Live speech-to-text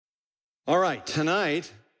All right,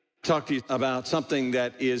 tonight, talk to you about something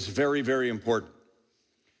that is very, very important.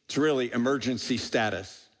 It's really emergency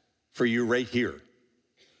status for you right here,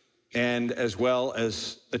 and as well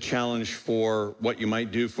as a challenge for what you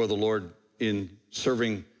might do for the Lord in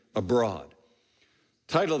serving abroad.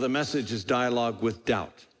 Title of the message is Dialogue with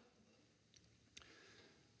Doubt.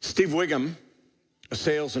 Steve Wiggum, a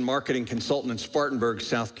sales and marketing consultant in Spartanburg,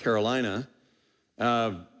 South Carolina.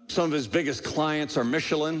 Some of his biggest clients are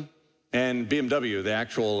Michelin and BMW, the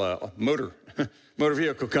actual motor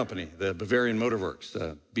vehicle company, the Bavarian Motor Works.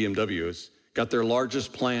 BMW has got their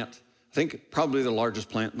largest plant, I think probably the largest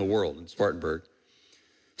plant in the world in Spartanburg.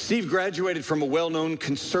 Steve graduated from a well-known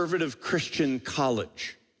conservative Christian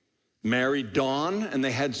college, married Dawn, and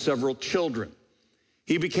they had several children.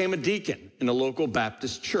 He became a deacon in a local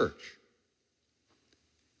Baptist church.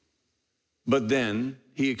 But then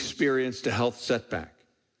he experienced a health setback,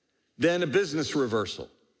 then a business reversal.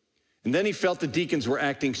 And then he felt the deacons were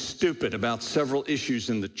acting stupid about several issues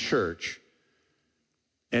in the church.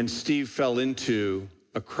 And Steve fell into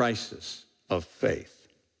a crisis of faith.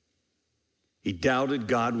 He doubted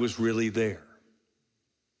God was really there.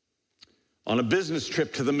 On a business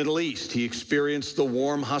trip to the Middle East, he experienced the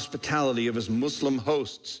warm hospitality of his Muslim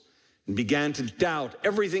hosts and began to doubt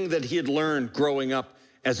everything that he had learned growing up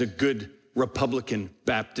as a good Republican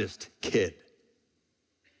Baptist kid.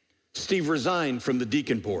 Steve resigned from the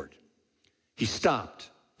deacon board. He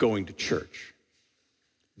stopped going to church.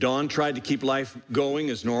 Dawn tried to keep life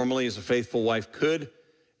going as normally as a faithful wife could,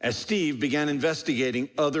 as Steve began investigating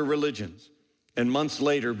other religions and months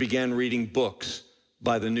later began reading books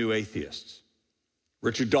by the new atheists.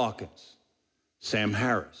 Richard Dawkins, Sam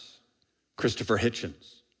Harris, Christopher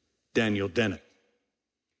Hitchens, Daniel Dennett.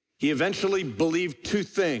 He eventually believed two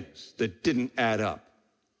things that didn't add up.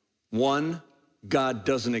 One, God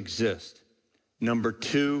doesn't exist. Number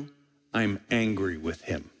two, I'm angry with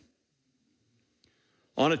him.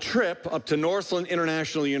 On a trip up to Northland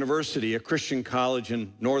International University, a Christian college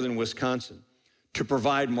in northern Wisconsin, to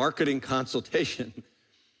provide marketing consultation,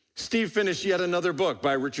 Steve finished yet another book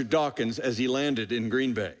by Richard Dawkins as he landed in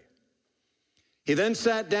Green Bay. He then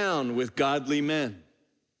sat down with godly men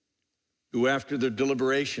who, after their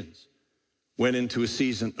deliberations, went into a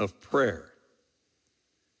season of prayer.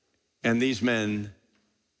 And these men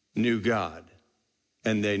knew God,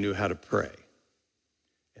 and they knew how to pray.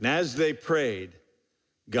 And as they prayed,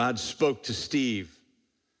 God spoke to Steve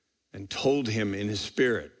and told him in his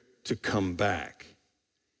spirit to come back.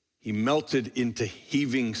 He melted into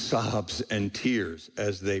heaving sobs and tears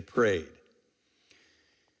as they prayed.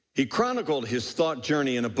 He chronicled his thought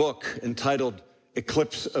journey in a book entitled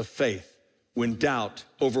Eclipse of Faith, When Doubt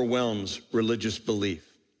Overwhelms Religious Belief.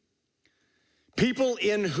 People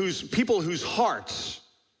whose hearts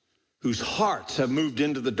have moved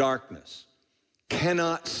into the darkness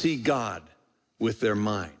cannot see God with their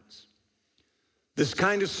minds. This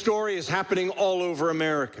kind of story is happening all over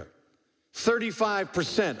America.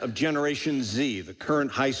 35% of Generation Z, the current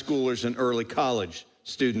high schoolers and early college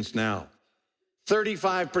students now,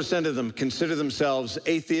 35% of them consider themselves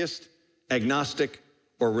atheist, agnostic,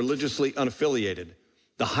 or religiously unaffiliated,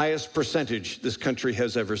 the highest percentage this country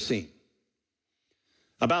has ever seen.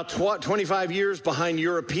 About 25 years behind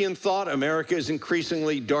European thought, America is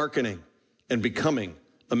increasingly darkening and becoming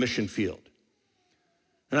a mission field.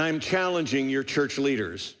 And I'm challenging your church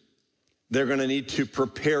leaders. They're going to need to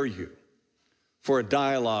prepare you for a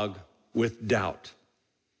dialogue with doubt.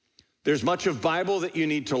 There's much of Bible that you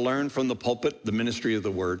need to learn from the pulpit, the ministry of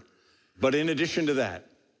the word. But in addition to that,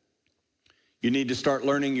 you need to start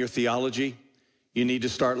learning your theology. You need to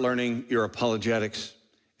start learning your apologetics.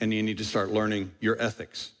 And you need to start learning your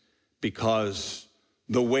ethics, because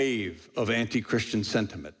the wave of anti-Christian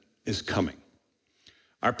sentiment is coming.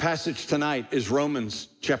 Our passage tonight is Romans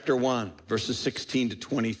chapter 1, verses 16 to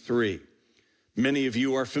 23. Many of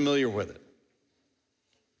you are familiar with it.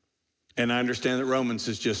 And I understand that Romans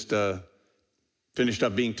is just finished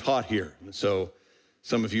up being taught here. So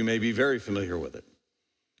some of you may be very familiar with it.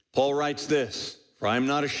 Paul writes this, "For I am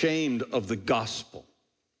not ashamed of the gospel.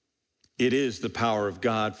 It is the power of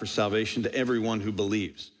God for salvation to everyone who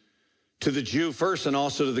believes, to the Jew first and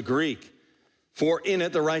also to the Greek. For in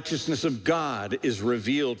it the righteousness of God is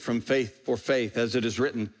revealed from faith for faith, as it is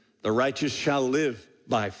written, the righteous shall live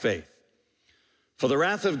by faith. For the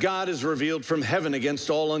wrath of God is revealed from heaven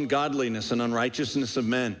against all ungodliness and unrighteousness of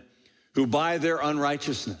men, who by their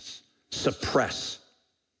unrighteousness suppress,"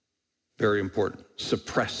 very important,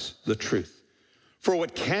 suppress the truth. "For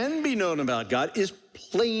what can be known about God is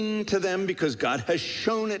plain to them, because God has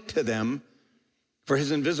shown it to them. For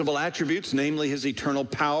his invisible attributes, namely his eternal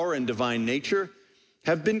power and divine nature,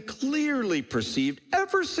 have been clearly perceived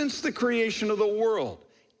ever since the creation of the world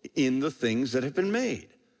in the things that have been made,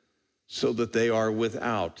 so that they are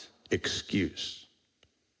without excuse.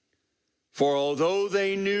 For although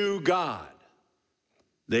they knew God,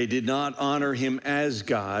 they did not honor him as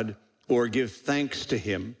God or give thanks to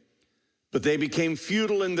him, but they became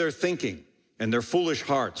futile in their thinking, and their foolish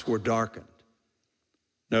hearts were darkened.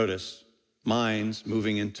 Notice, minds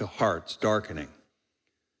moving into hearts darkening.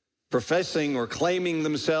 Professing or claiming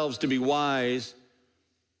themselves to be wise,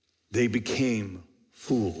 they became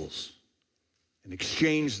fools and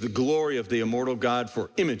exchanged the glory of the immortal God for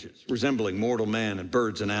images resembling mortal man and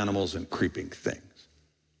birds and animals and creeping things.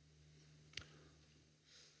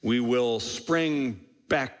 We will spring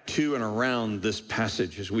back to and around this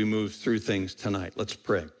passage as we move through things tonight. Let's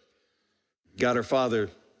pray. God our Father,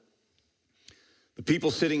 the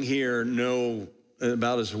people sitting here know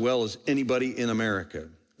about as well as anybody in America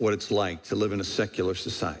what it's like to live in a secular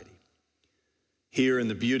society. Here in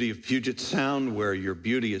the beauty of Puget Sound, where your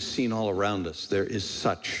beauty is seen all around us, there is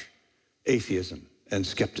such atheism and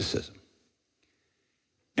skepticism.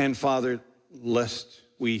 And Father, lest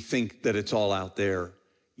we think that it's all out there,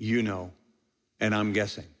 you know, and I'm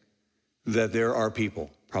guessing, that there are people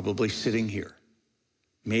probably sitting here,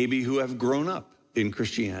 maybe who have grown up in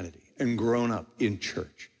Christianity and grown up in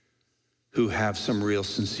church, who have some real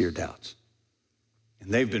sincere doubts.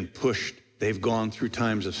 And they've been pushed, they've gone through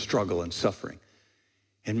times of struggle and suffering,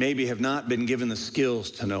 and maybe have not been given the skills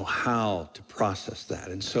to know how to process that.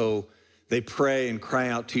 And so they pray and cry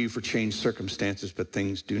out to you for changed circumstances, but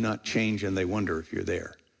things do not change, and they wonder if you're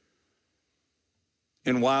there.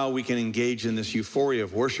 And while we can engage in this euphoria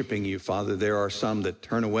of worshiping you, Father, there are some that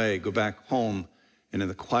turn away, go back home, and in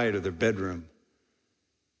the quiet of their bedroom,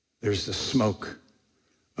 there's the smoke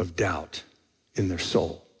of doubt in their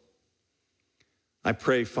soul. I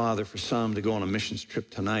pray, Father, for some to go on a missions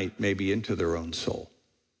trip tonight, maybe into their own soul,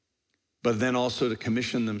 but then also to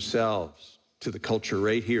commission themselves to the culture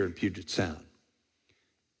right here in Puget Sound,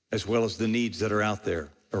 as well as the needs that are out there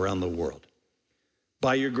around the world.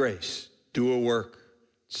 By your grace, do a work,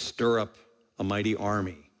 stir up a mighty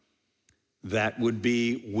army that would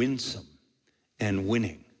be winsome and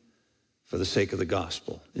winning for the sake of the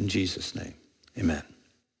gospel. In Jesus' name, amen.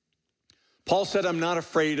 Paul said, I'm not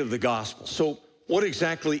afraid of the gospel. So what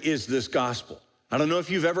exactly is this gospel? I don't know if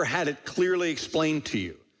you've ever had it clearly explained to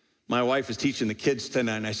you. My wife is teaching the kids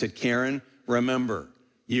tonight, and I said, Karen, remember,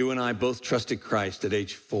 you and I both trusted Christ at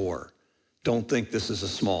age 4. Don't think this is a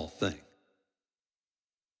small thing.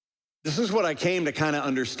 This is what I came to kind of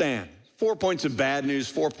understand. 4 points of bad news,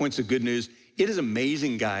 4 points of good news. It is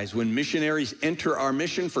amazing, guys, when missionaries enter our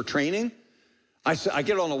mission for training, I get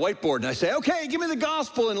it on a whiteboard and I say, okay, give me the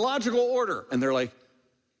gospel in logical order. And they're like,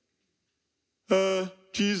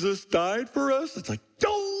 Jesus died for us? It's like,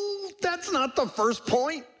 oh, that's not the first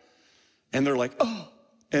point. And they're like, oh,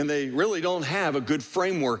 and they really don't have a good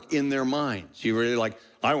framework in their minds. You really like,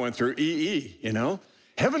 I went through EE, you know?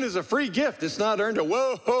 Heaven is a free gift. It's not earned.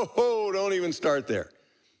 Whoa, ho, ho, don't even start there.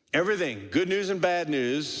 Everything, good news and bad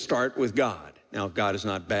news, start with God. Now, God is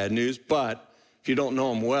not bad news, but if you don't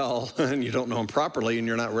know him well and you don't know him properly and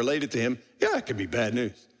you're not related to him, yeah, it could be bad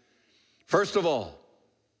news. First of all,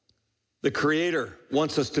 the Creator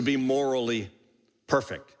wants us to be morally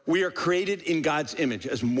perfect. We are created in God's image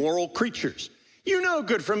as moral creatures. You know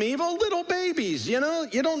good from evil, little babies, you know?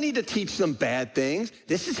 You don't need to teach them bad things.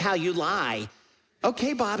 This is how you lie.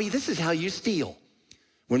 Okay, Bobby, this is how you steal.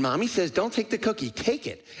 When mommy says, don't take the cookie, take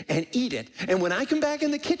it and eat it. And when I come back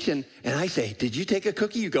in the kitchen and I say, did you take a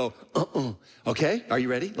cookie? You go, Okay, are you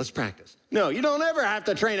ready? Let's practice. No, you don't ever have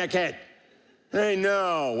to train a kid. They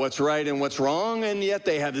know what's right and what's wrong, and yet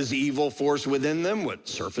they have this evil force within them, what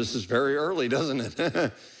surfaces very early, doesn't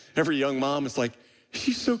it? Every young mom is like,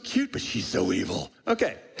 she's so cute, but she's so evil.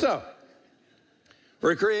 Okay, so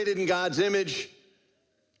we're created in God's image.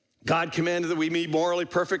 God commanded that we be morally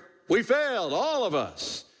perfect. We failed, all of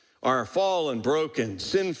us are fallen, broken,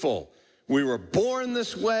 sinful. We were born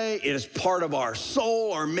this way. It is part of our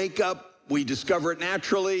soul, our makeup. We discover it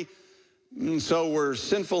naturally. And so we're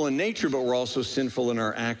sinful in nature, but we're also sinful in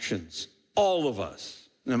our actions. All of us,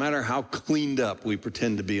 no matter how cleaned up we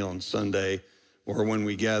pretend to be on Sunday or when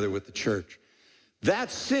we gather with the church.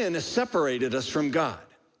 That sin has separated us from God.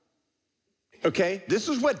 Okay? This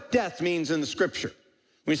is what death means in the scripture.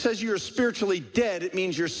 When it says you're spiritually dead, it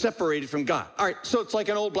means you're separated from God. All right, so it's like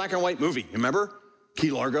an old black and white movie. Remember?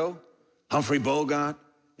 Key Largo, Humphrey Bogart.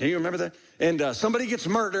 You remember that? And somebody gets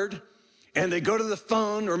murdered, and they go to the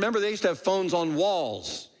phone. Remember, they used to have phones on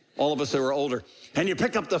walls, all of us that were older. And you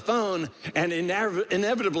pick up the phone, and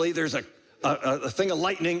inevitably there's a a thing of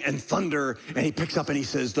lightning and thunder, and he picks up and he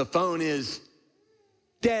says, the phone is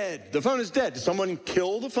dead. The phone is dead. Did someone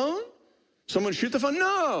kill the phone? Someone shoot the phone?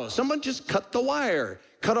 No, someone just cut the wire,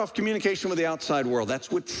 cut off communication with the outside world.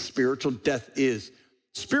 That's what spiritual death is.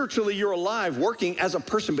 Spiritually, you're alive, working as a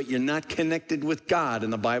person, but you're not connected with God,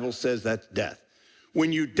 and the Bible says that's death.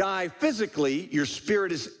 When you die physically, your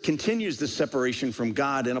spirit continues the separation from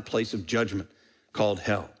God in a place of judgment called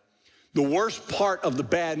hell. The worst part of the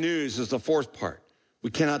bad news is the fourth part.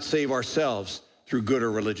 We cannot save ourselves through good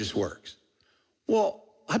or religious works. Well,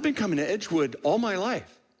 I've been coming to Edgewood all my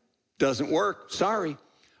life. Doesn't work, sorry.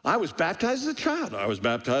 I was baptized as a child. I was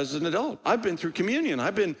baptized as an adult. I've been through communion.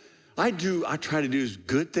 I try to do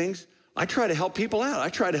good things. I try to help people out. I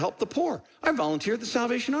try to help the poor. I volunteer at the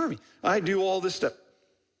Salvation Army. I do all this stuff.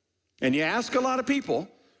 And you ask a lot of people,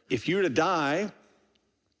 if you were to die,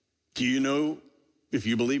 do you know if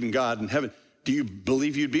you believe in God in heaven, do you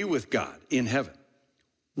believe you'd be with God in heaven?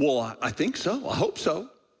 Well, I think so. I hope so.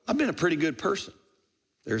 I've been a pretty good person.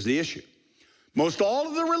 There's the issue. Most all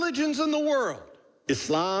of the religions in the world,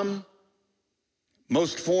 Islam,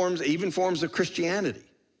 most forms, even forms of Christianity,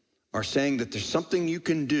 are saying that there's something you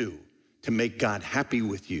can do to make God happy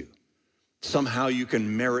with you. Somehow you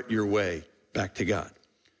can merit your way back to God.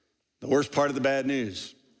 The worst part of the bad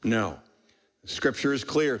news, no. Scripture is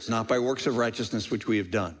clear. It's not by works of righteousness which we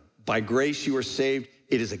have done. By grace you are saved.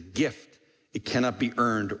 It is a gift. It cannot be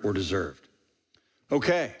earned or deserved.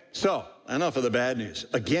 Okay, so enough of the bad news.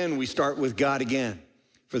 Again, we start with God again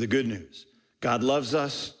for the good news. God loves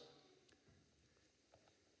us.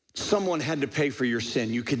 Someone had to pay for your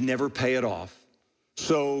sin. You could never pay it off.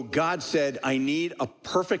 So God said, I need a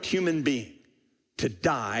perfect human being to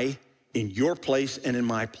die in your place and in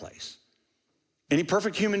my place. Any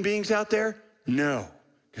perfect human beings out there? No.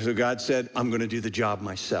 So God said, I'm going to do the job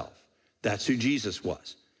myself. That's who Jesus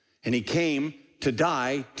was. And he came to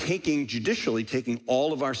die, judicially taking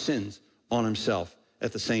all of our sins on himself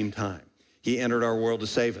at the same time. He entered our world to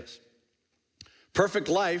save us. Perfect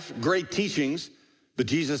life, great teachings, but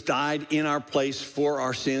Jesus died in our place for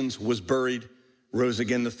our sins, was buried, rose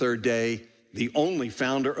again the third day, the only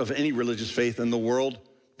founder of any religious faith in the world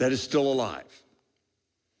that is still alive.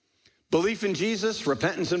 Belief in Jesus,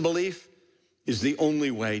 repentance and belief, is the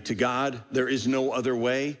only way to God. There is no other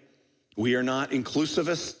way. We are not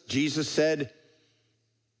inclusivists. Jesus said,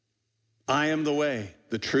 I am the way,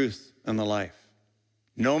 the truth, and the life.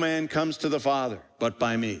 No man comes to the Father but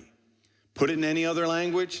by me. Put it in any other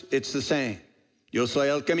language, it's the same. Yo soy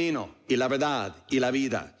el camino, y la verdad, y la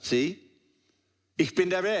vida. See? Ich bin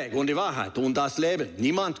der Weg und die Wahrheit und das Leben.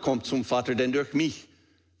 Niemand kommt zum Vater denn durch mich.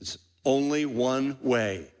 It's only one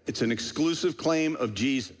way. It's an exclusive claim of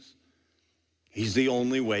Jesus. He's the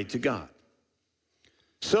only way to God.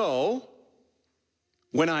 So,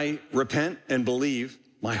 when I repent and believe,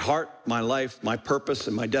 my heart, my life, my purpose,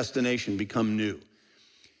 and my destination become new.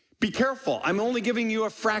 Be careful. I'm only giving you a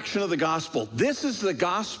fraction of the gospel. This is the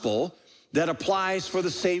gospel that applies for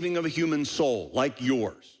the saving of a human soul, like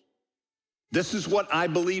yours. This is what I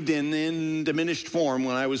believed in diminished form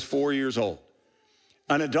when I was 4 years old.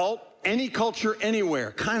 An adult, any culture,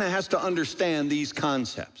 anywhere, kind of has to understand these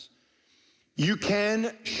concepts. You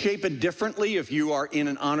can shape it differently if you are in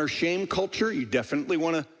an honor-shame culture. You definitely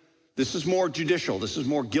want to, this is more judicial. This is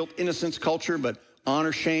more guilt-innocence culture, but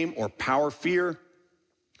honor-shame or power-fear,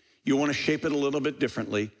 you want to shape it a little bit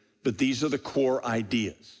differently, but these are the core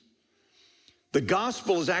ideas. The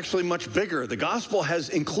gospel is actually much bigger. The gospel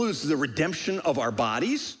includes the redemption of our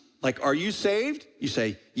bodies. Like, are you saved? You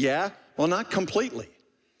say, yeah. Well, not completely.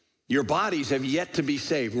 Your bodies have yet to be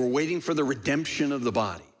saved. We're waiting for the redemption of the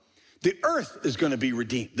body. The earth is going to be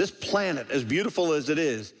redeemed. This planet, as beautiful as it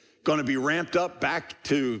is, going to be ramped up back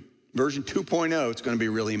to version 2.0. It's going to be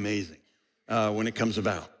really amazing when it comes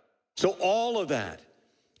about. So all of that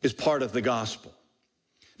is part of the gospel.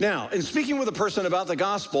 Now, in speaking with a person about the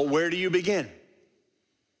gospel, where do you begin?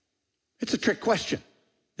 It's a trick question.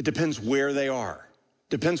 It depends where they are.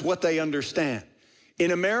 Depends what they understand.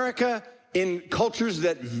 In America, in cultures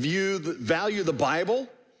that value the Bible,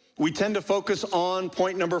 we tend to focus on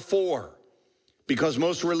point number 4. Because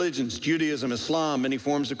most religions, Judaism, Islam, many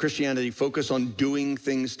forms of Christianity, focus on doing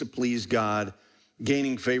things to please God,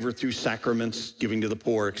 gaining favor through sacraments, giving to the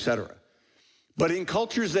poor, etc. But in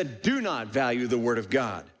cultures that do not value the Word of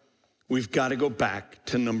God, we've got to go back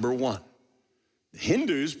to number 1. The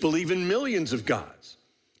Hindus believe in millions of gods.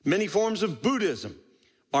 Many forms of Buddhism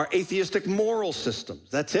are atheistic moral systems.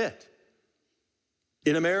 That's it.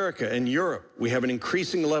 In America and Europe, we have an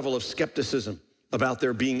increasing level of skepticism about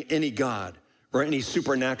there being any God or any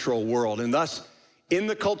supernatural world. And thus, in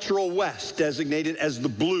the cultural West, designated as the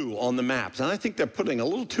blue on the maps. And I think they're putting a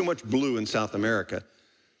little too much blue in South America.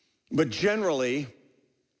 But generally,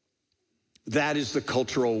 that is the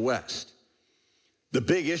cultural West. The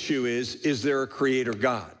big issue is there a creator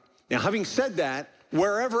God? Now, having said that,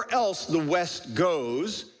 wherever else the West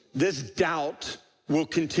goes, this doubt will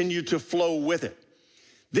continue to flow with it.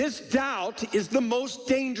 This doubt is the most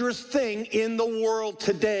dangerous thing in the world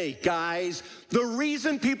today, guys. The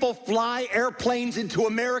reason people fly airplanes into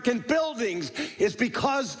American buildings is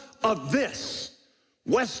because of this.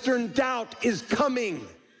 Western doubt is coming.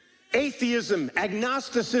 Atheism,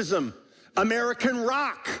 agnosticism, American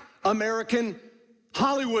rock, American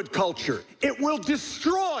Hollywood culture. It will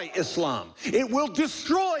destroy Islam. It will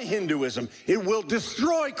destroy Hinduism. It will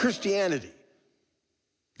destroy Christianity.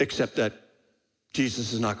 Except that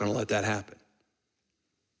Jesus is not going to let that happen.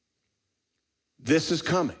 This is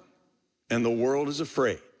coming, and the world is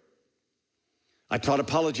afraid. I taught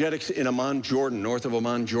apologetics in Amman, Jordan, north of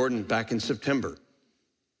Amman, Jordan, back in September.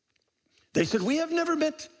 They said, we have never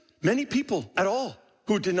met many people at all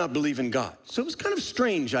who did not believe in God. So it was kind of a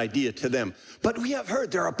strange idea to them. But we have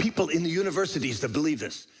heard there are people in the universities that believe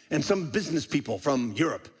this, and some business people from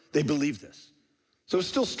Europe, they believe this. So it's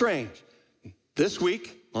still strange. This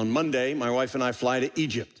week, on Monday, my wife and I fly to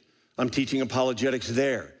Egypt. I'm teaching apologetics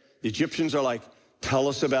there. The Egyptians are like, tell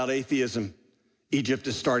us about atheism. Egypt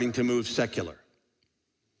is starting to move secular.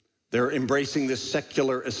 They're embracing this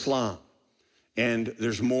secular Islam. And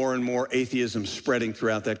there's more and more atheism spreading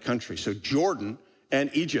throughout that country. So Jordan and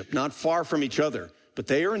Egypt, not far from each other, but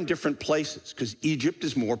they are in different places because Egypt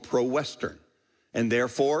is more pro-Western. And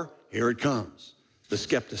therefore, here it comes, the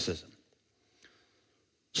skepticism.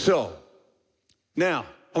 So, now,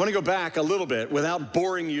 I want to go back a little bit without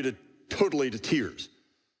boring you totally to tears.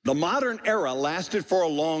 The modern era lasted for a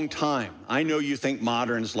long time. I know you think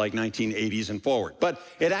modern is like 1980s and forward, but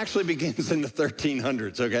it actually begins in the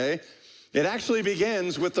 1300s, okay? It actually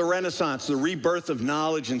begins with the Renaissance, the rebirth of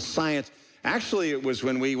knowledge and science. Actually, it was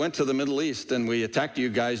when we went to the Middle East and we attacked you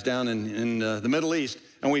guys down in the Middle East,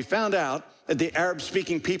 and we found out that the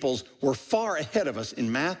Arab-speaking peoples were far ahead of us in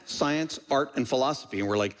math, science, art, and philosophy. And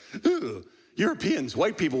we're like, ooh, Europeans,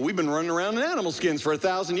 white people, we've been running around in animal skins for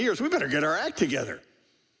 1,000 years. We better get our act together.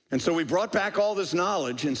 And so we brought back all this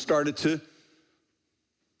knowledge and started to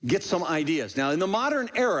get some ideas. Now, in the modern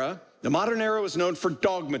era was known for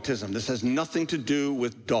dogmatism. This has nothing to do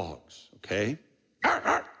with dogs, okay?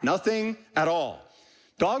 Nothing at all.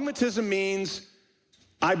 Dogmatism means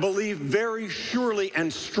I believe very surely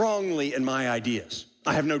and strongly in my ideas.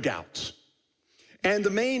 I have no doubts. And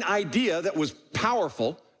the main idea that was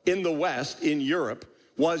powerful in the West, in Europe,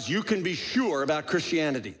 was you can be sure about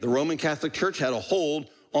Christianity. The Roman Catholic Church had a hold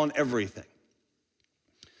on everything.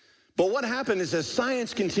 But what happened is as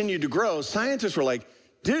science continued to grow, scientists were like,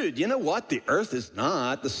 dude, you know what? The earth is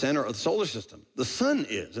not the center of the solar system. The sun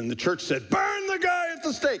is. And the church said, burn the guy at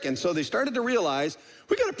the stake. And so they started to realize,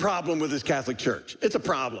 we got a problem with this Catholic Church. It's a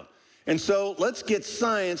problem. And so let's get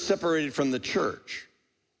science separated from the church.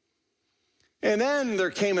 And then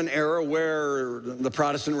there came an era where the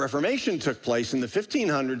Protestant Reformation took place in the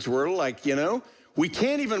 1500s. We're like, you know, we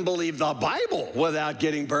can't even believe the Bible without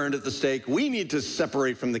getting burned at the stake. We need to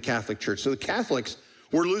separate from the Catholic Church. So the Catholics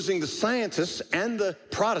were losing the scientists and the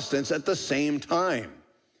Protestants at the same time.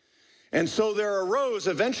 And so there arose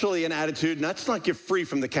eventually an attitude, let's not get free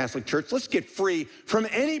from the Catholic Church. Let's get free from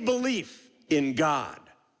any belief in God.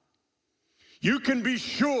 You can be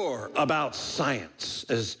sure about science.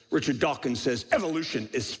 As Richard Dawkins says, evolution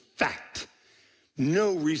is fact.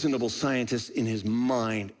 No reasonable scientist in his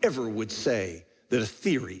mind ever would say that a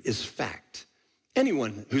theory is fact.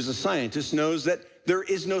 Anyone who's a scientist knows that there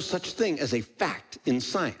is no such thing as a fact in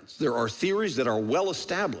science. There are theories that are well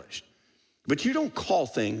established, but you don't call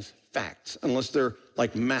things facts unless they're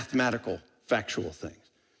like mathematical, factual things.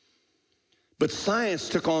 But science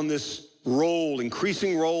took on this role,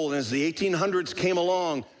 increasing role, and as the 1800s came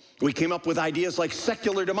along, we came up with ideas like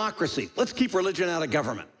secular democracy. Let's keep religion out of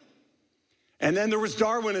government. And then there was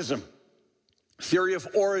Darwinism, theory of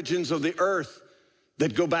origins of the earth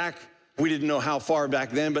that go back, we didn't know how far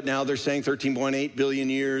back then, but now they're saying 13.8 billion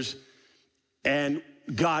years, and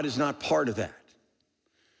God is not part of that.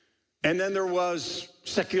 And then there was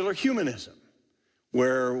secular humanism,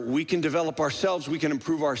 where we can develop ourselves, we can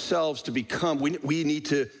improve ourselves to become, we need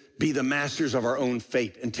to be the masters of our own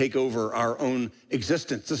fate and take over our own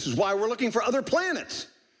existence. This is why we're looking for other planets,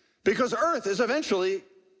 because Earth is eventually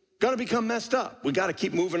going to become messed up. We got to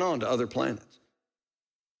keep moving on to other planets.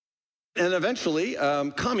 And eventually,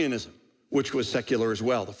 communism, which was secular as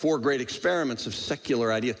well. The four great experiments of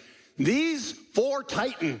secular ideas. These four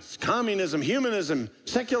titans, communism, humanism,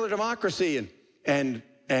 secular democracy, and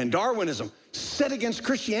Darwinism, set against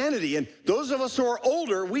Christianity. And those of us who are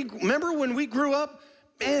older, we remember when we grew up,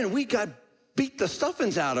 man, we got beat the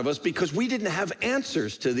stuffings out of us because we didn't have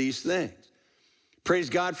answers to these things. Praise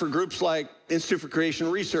God for groups like Institute for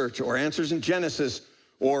Creation Research or Answers in Genesis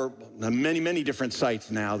or many, many different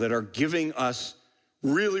sites now that are giving us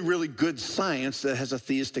really, really good science that has a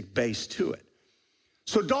theistic base to it.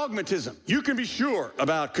 So dogmatism, you can be sure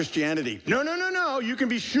about Christianity. No, no, no, no, you can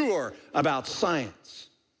be sure about science.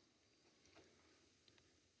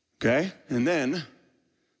 Okay, and then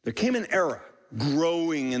there came an era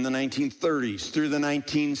growing in the 1930s through the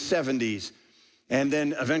 1970s. And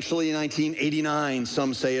then eventually in 1989,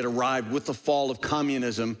 some say it arrived with the fall of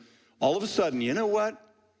communism. All of a sudden, you know what?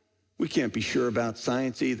 We can't be sure about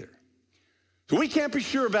science either. So we can't be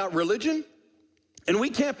sure about religion, and we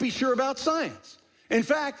can't be sure about science. In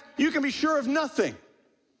fact, you can be sure of nothing.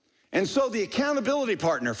 And so the accountability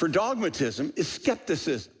partner for dogmatism is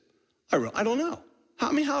skepticism. I don't know.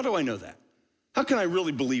 How do I know that? How can I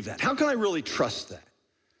really believe that? How can I really trust that?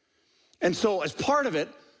 And so as part of it,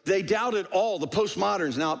 they doubted all the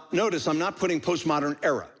postmoderns. Now, notice I'm not putting postmodern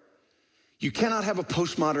era. You cannot have a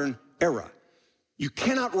postmodern era. You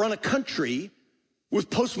cannot run a country with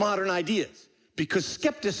postmodern ideas because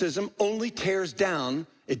skepticism only tears down,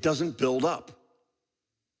 it doesn't build up.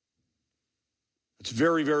 It's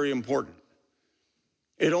very, very important.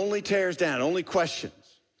 It only tears down, only questions.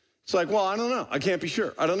 It's like, well, I don't know. I can't be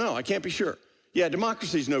sure. I don't know. I can't be sure. Yeah,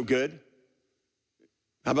 democracy's no good.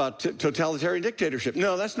 How about totalitarian dictatorship?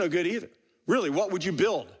 No, that's no good either. Really, what would you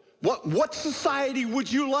build? What society would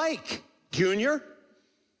you like, Junior?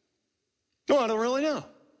 No, I don't really know.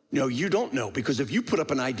 No, you don't know, because if you put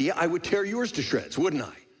up an idea, I would tear yours to shreds, wouldn't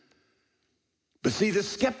I? But see, the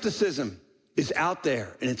skepticism is out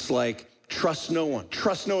there, and it's like, trust no one,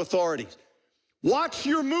 trust no authorities. Watch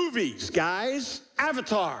your movies, guys.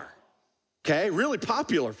 Avatar, okay, really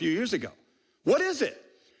popular a few years ago. What is it?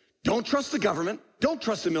 Don't trust the government, don't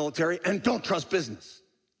trust the military, and don't trust business.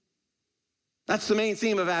 That's the main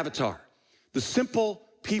theme of Avatar. The simple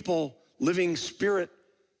people living spirit,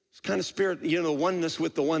 kind of spirit, you know, the oneness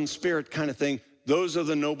with the one spirit kind of thing. Those are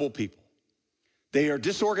the noble people. They are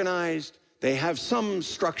disorganized. They have some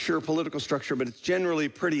structure, political structure, but it's generally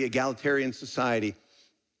pretty egalitarian society.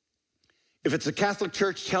 If it's a Catholic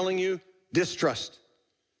Church telling you, distrust.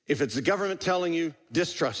 If it's the government telling you,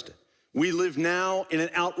 distrust it. We live now in an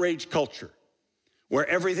outrage culture where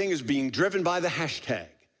everything is being driven by the hashtag,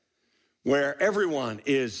 where everyone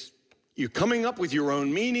is, you're coming up with your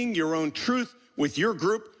own meaning, your own truth with your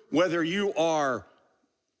group, whether you are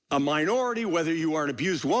a minority, whether you are an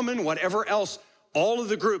abused woman, whatever else, all of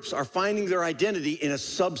the groups are finding their identity in a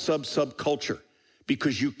subculture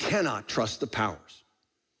because you cannot trust the powers.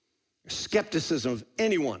 Skepticism of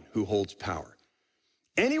anyone who holds power.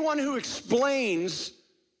 Anyone who explains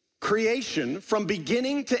creation from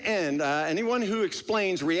beginning to end, anyone who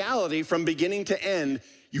explains reality from beginning to end,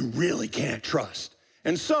 you really can't trust.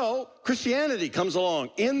 And so Christianity comes along.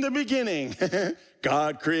 In the beginning,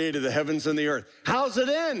 God created the heavens and the earth. How's it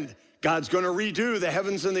end? God's going to redo the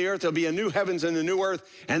heavens and the earth. There'll be a new heavens and a new earth.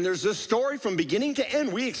 And there's this story from beginning to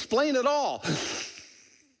end. We explain it all.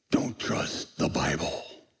 Don't trust the Bible.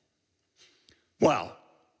 Well,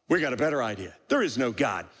 we got a better idea. There is no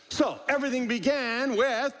God. So everything began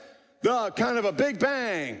with the kind of a big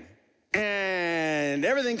bang. And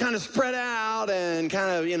everything kind of spread out and kind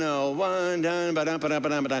of, you know,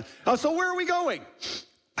 so where are we going?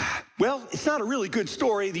 Well, it's not a really good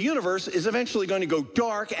story. The universe is eventually going to go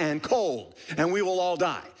dark and cold, and we will all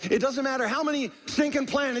die. It doesn't matter how many stinking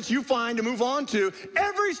planets you find to move on to.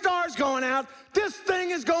 Every star's going out. This thing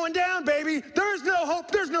is going down, baby. There's no hope.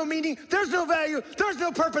 There's no meaning. There's no value. There's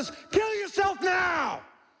no purpose. Kill yourself now.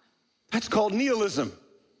 That's called nihilism.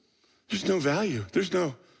 There's no value. There's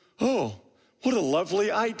no, oh, what a lovely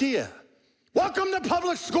idea. Welcome to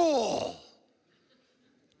public school.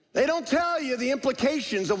 They don't tell you the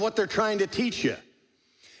implications of what they're trying to teach you.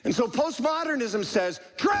 And so postmodernism says,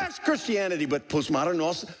 trash Christianity, but postmodern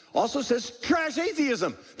also says, trash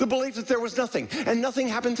atheism, the belief that there was nothing, and nothing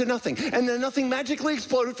happened to nothing, and then nothing magically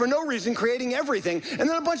exploded for no reason, creating everything, and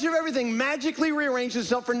then a bunch of everything magically rearranged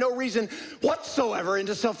itself for no reason whatsoever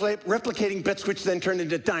into self-replicating bits, which then turned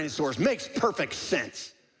into dinosaurs. Makes perfect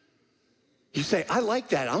sense. You say, I like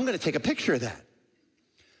that. I'm going to take a picture of that.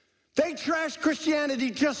 They trash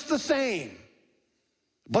Christianity just the same.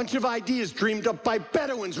 A bunch of ideas dreamed up by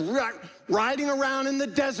Bedouins riding around in the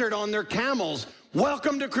desert on their camels.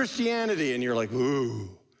 Welcome to Christianity. And you're like, ooh.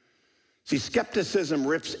 See, skepticism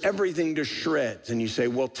rips everything to shreds, and you say,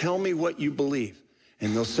 well, tell me what you believe.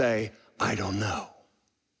 And they'll say, I don't know.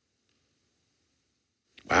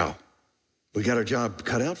 Wow, we got our job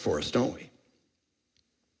cut out for us, don't we?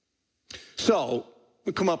 So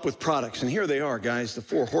we come up with products, and here they are, guys, the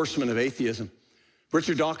 4 horsemen of atheism.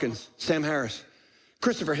 Richard Dawkins, Sam Harris,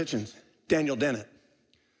 Christopher Hitchens, Daniel Dennett.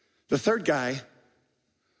 The third guy,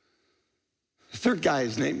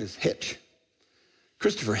 his name is Hitch.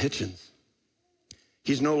 Christopher Hitchens.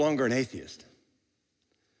 He's no longer an atheist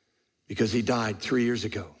because he died 3 years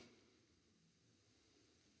ago.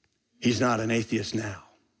 He's not an atheist now.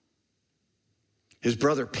 His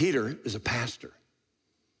brother Peter is a pastor.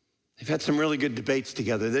 They've had some really good debates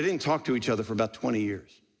together. They didn't talk to each other for about 20 years.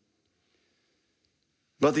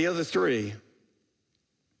 But the other 3,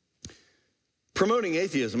 promoting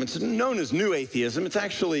atheism, it's known as New Atheism. It's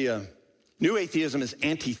actually, New Atheism is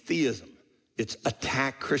anti-theism. It's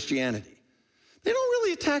attack Christianity. They don't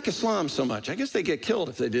really attack Islam so much. I guess they get killed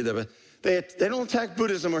if they do that, but they don't attack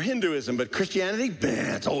Buddhism or Hinduism, but Christianity,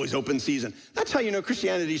 it's always open season. That's how you know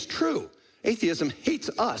Christianity's true. Atheism hates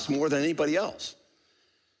us more than anybody else.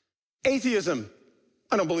 Atheism,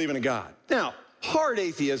 I don't believe in a God. Now, hard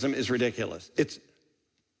atheism is ridiculous.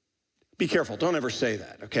 Be careful, don't ever say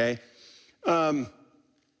that, okay?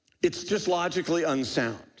 It's just logically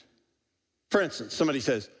unsound. For instance, somebody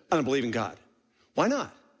says, I don't believe in God. Why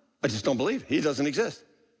not? I just don't believe. He doesn't exist.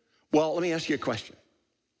 Well, let me ask you a question.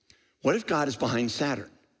 What if God is behind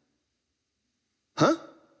Saturn? Huh?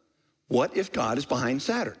 What if God is behind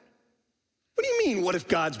Saturn? What do you mean, what if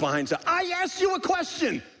God's behind Saturn? I asked you a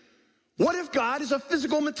question. What if God is a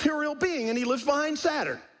physical material being and he lives behind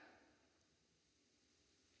Saturn?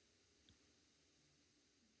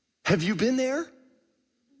 Have you been there?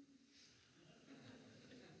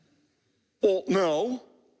 Well, no.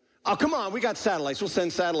 Oh, come on, we got satellites. We'll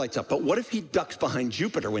send satellites up. But what if he ducks behind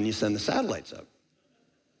Jupiter when you send the satellites up?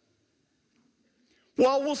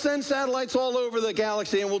 Well, we'll send satellites all over the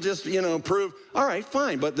galaxy and we'll just, prove. All right,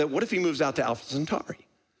 fine. But what if he moves out to Alpha Centauri?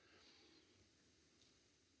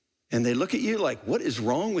 And they look at you like, what is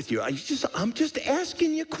wrong with you? I'm just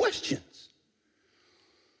asking you questions.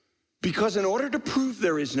 Because in order to prove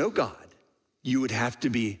there is no God, you would have to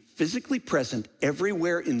be physically present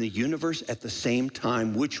everywhere in the universe at the same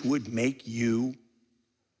time, which would make you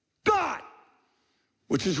God,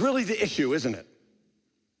 which is really the issue, isn't it?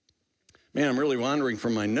 Man, I'm really wandering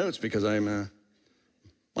from my notes because my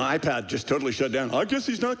iPad just totally shut down. I guess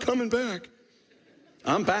he's not coming back.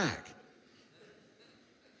 I'm back.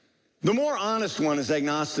 The more honest one is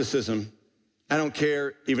agnosticism. I don't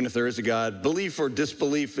care even if there is a God. Belief or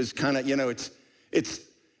disbelief is kind of,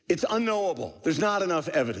 it's unknowable. There's not enough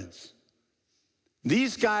evidence.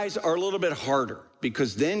 These guys are a little bit harder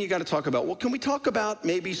because then you got to talk about, well, can we talk about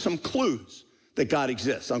maybe some clues that God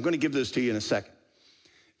exists? I'm going to give those to you in a second.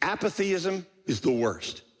 Apatheism is the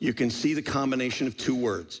worst. You can see the combination of 2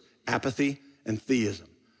 words, apathy and theism.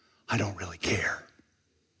 I don't really care.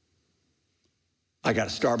 I got a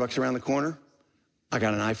Starbucks around the corner. I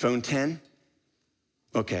got an iPhone 10.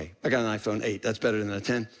 Okay, I got an iPhone 8. That's better than a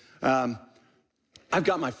 10. I've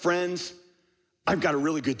got my friends. I've got a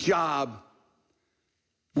really good job.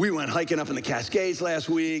 We went hiking up in the Cascades last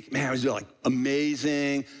week. Man, it was like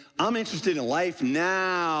amazing. I'm interested in life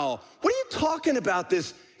now. What are you talking about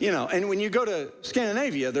this? And when you go to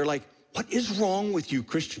Scandinavia, they're like, what is wrong with you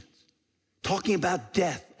Christians? Talking about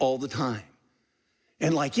death all the time.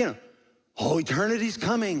 And eternity's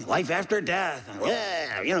coming, life after death.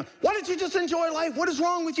 Why don't you just enjoy life? What is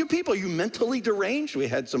wrong with you people? Are you mentally deranged? We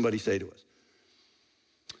had somebody say to us.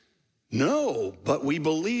 No, but we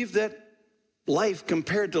believe that life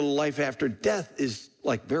compared to life after death is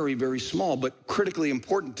like very, very small, but critically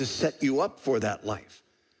important to set you up for that life.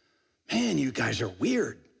 Man, you guys are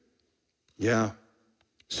weird. Yeah.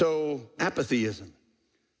 So apatheism.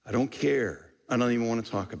 I don't care. I don't even want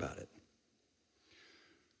to talk about it.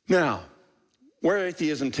 Now, where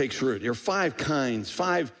atheism takes root, there are 5 kinds.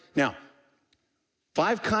 5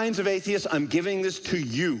 kinds of atheists. I'm giving this to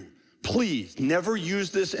you. Please never use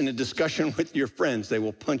this in a discussion with your friends. They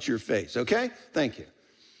will punch your face, okay? Thank you.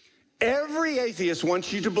 Every atheist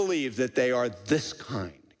wants you to believe that they are this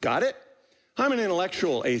kind. Got it? I'm an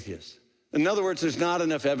intellectual atheist. In other words, there's not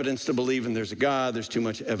enough evidence to believe in there's a God. There's too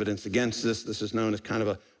much evidence against this. This is known as kind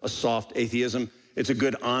of a soft atheism. It's a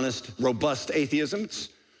good, honest, robust atheism. It's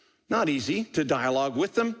not easy to dialogue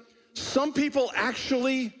with them. Some people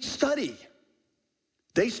actually study.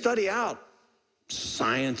 They study out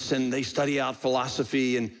science and they study out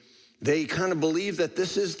philosophy and they kind of believe that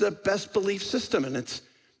this is the best belief system and it's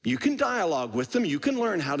You can dialogue with them. You can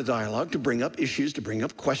learn how to dialogue, to bring up issues, to bring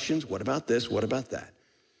up questions. What about this? What about that?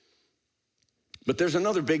 But there's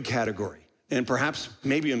another big category, and perhaps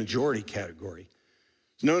maybe a majority category.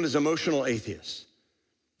 It's known as emotional atheists.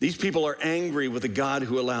 These people are angry with the God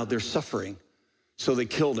who allowed their suffering, so they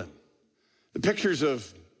killed him. The pictures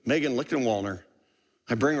of Megan Lichtenwalner,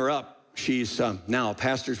 I bring her up. She's now a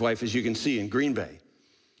pastor's wife, as you can see, in Green Bay.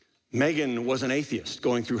 Megan was an atheist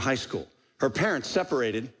going through high school. Her parents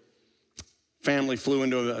separated. Family flew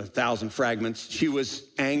into 1,000 fragments. She was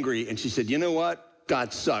angry, and she said, you know what?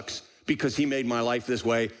 God sucks because he made my life this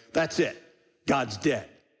way. That's it. God's dead.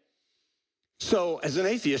 So as an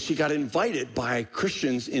atheist, she got invited by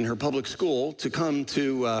Christians in her public school to come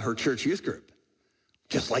to her church youth group,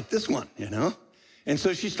 just like this one, you know? And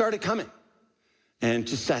so she started coming and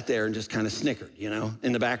just sat there and just kind of snickered, you know,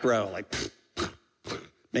 in the back row, like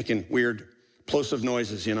making weird plosive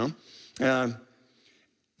noises, you know?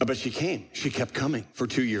 But she came. She kept coming for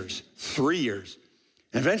 2 years, 3 years.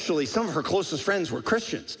 And eventually, some of her closest friends were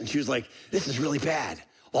Christians. And she was like, this is really bad.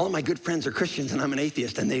 All of my good friends are Christians, and I'm an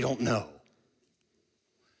atheist, and they don't know.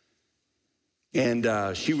 And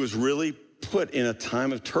she was really put in a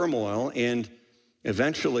time of turmoil. And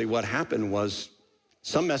eventually, what happened was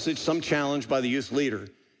some message, some challenge by the youth leader,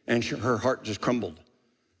 and her heart just crumbled.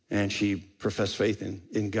 And she professed faith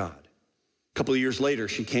in God. A couple of years later,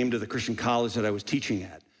 she came to the Christian college that I was teaching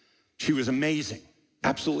at. She was amazing,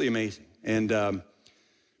 absolutely amazing. And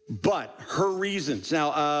but her reasons.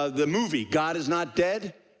 Now, the movie, God is Not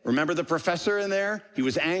Dead, remember the professor in there? He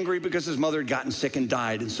was angry because his mother had gotten sick and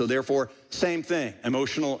died. And so therefore, same thing,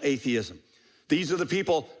 emotional atheism. These are the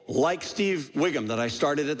people like Steve Wiggum that I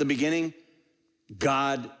started at the beginning.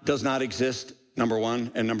 God does not exist, number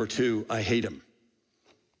one. And number two, I hate him.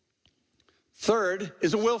 Third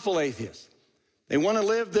is a willful atheist. They want to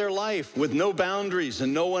live their life with no boundaries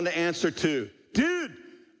and no one to answer to. Dude,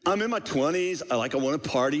 I'm in my 20s. I want to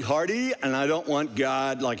party hardy, and I don't want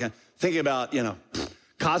God, thinking about,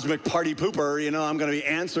 cosmic party pooper, I'm going to be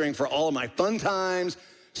answering for all of my fun times.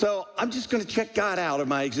 So I'm just going to check God out of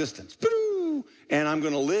my existence. And I'm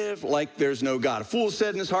going to live like there's no God. A fool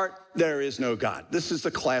said in his heart, there is no God. This is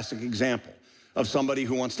the classic example of somebody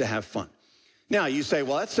who wants to have fun. Now, you say,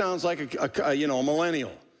 well, that sounds like a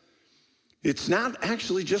millennial. It's not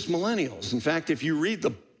actually just millennials. In fact, if you read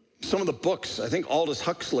some of the books, I think Aldous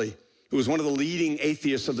Huxley, who was one of the leading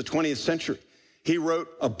atheists of the 20th century, he wrote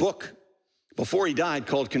a book before he died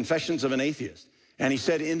called Confessions of an Atheist. And he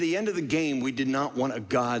said, in the end of the game, we did not want a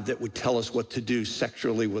God that would tell us what to do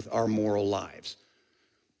sexually with our moral lives.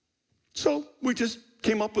 So we just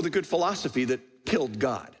came up with a good philosophy that killed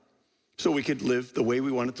God so we could live the way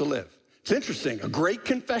we wanted to live. It's interesting, a great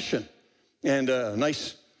confession and a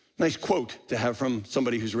nice quote to have from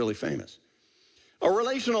somebody who's really famous. A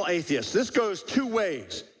relational atheist, this goes two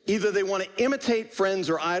ways. Either they want to imitate friends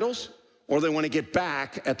or idols, or they want to get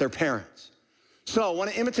back at their parents. So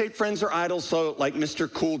want to imitate friends or idols, so like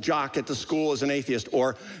Mr. Cool Jock at the school is an atheist.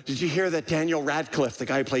 Or did you hear that Daniel Radcliffe, the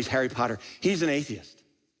guy who plays Harry Potter, he's an atheist.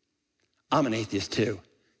 I'm an atheist too.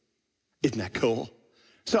 Isn't that cool?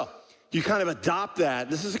 So you kind of adopt that.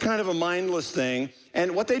 This is a kind of a mindless thing.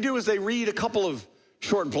 And what they do is they read a couple of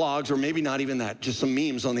short blogs, or maybe not even that, just some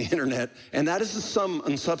memes on the internet. And that is the sum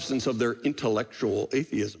and substance of their intellectual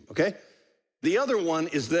atheism, okay? The other one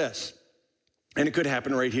is this, and it could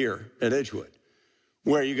happen right here at Edgewood,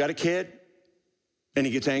 where you got a kid and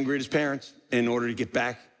he gets angry at his parents in order to get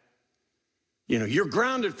back. You're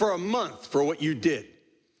grounded for a month for what you did.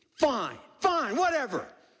 Fine, whatever.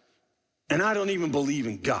 And I don't even believe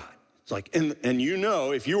in God. It's like, and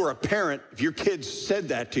if you were a parent, if your kids said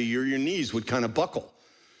that to you, your knees would kind of buckle.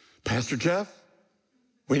 Pastor Jeff,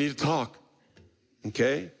 we need to talk,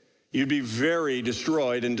 okay? You'd be very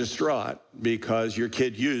destroyed and distraught because your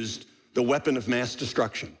kid used the weapon of mass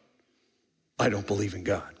destruction. I don't believe in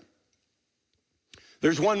God.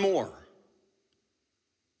 There's one more,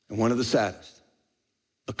 and one of the saddest,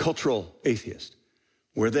 a cultural atheist.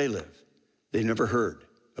 Where they live, they never heard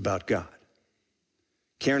about God.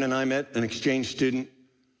 Karen and I met an exchange student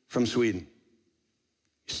from Sweden,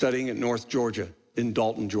 studying at North Georgia, in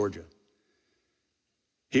Dalton, Georgia.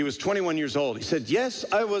 He was 21 years old. He said, yes,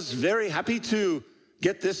 I was very happy to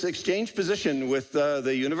get this exchange position with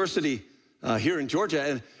the university here in Georgia,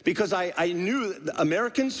 and because I knew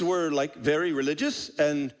Americans were very religious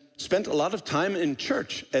and spent a lot of time in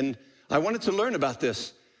church, and I wanted to learn about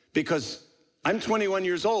this because I'm 21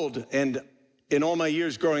 years old, and in all my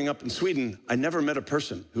years growing up in Sweden, I never met a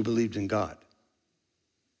person who believed in God.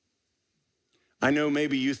 I know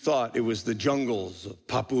maybe you thought it was the jungles of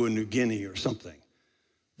Papua New Guinea or something,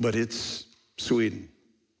 but it's Sweden.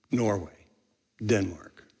 Norway,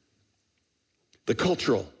 Denmark. The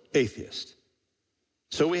cultural atheist.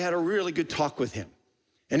 So we had a really good talk with him.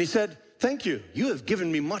 And he said, thank you. You have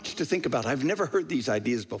given me much to think about. I've never heard these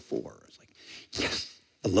ideas before. I was like, yes,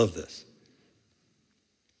 I love this.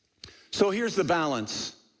 So here's the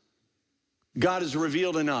balance. God is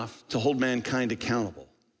revealed enough to hold mankind accountable.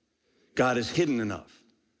 God is hidden enough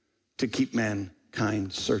to keep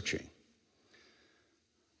mankind searching.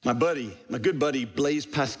 My good buddy, Blaise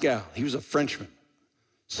Pascal, he was a Frenchman.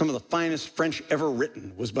 Some of the finest French ever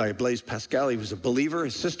written was by Blaise Pascal. He was a believer.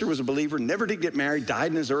 His sister was a believer, never did get married,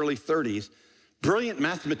 died in his early 30s. Brilliant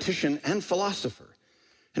mathematician and philosopher.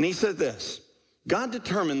 And he said this, God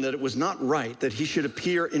determined that it was not right that he should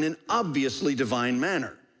appear in an obviously divine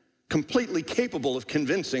manner, completely capable of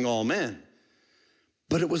convincing all men.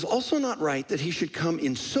 But it was also not right that he should come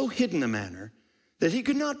in so hidden a manner that he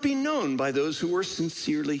could not be known by those who were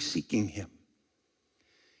sincerely seeking him.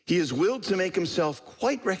 He has willed to make himself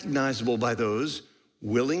quite recognizable by those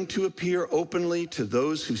willing to appear openly to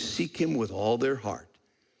those who seek him with all their heart,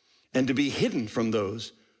 and to be hidden from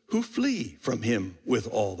those who flee from him with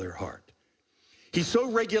all their heart. He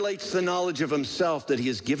so regulates the knowledge of himself that he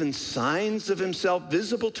has given signs of himself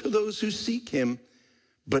visible to those who seek him,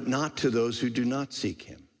 but not to those who do not seek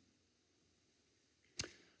him.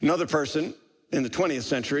 Another person in the 20th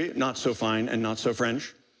century, not so fine and not so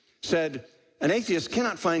French, said, an atheist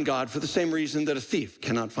cannot find God for the same reason that a thief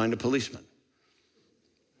cannot find a policeman.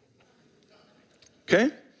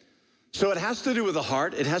 Okay? So it has to do with the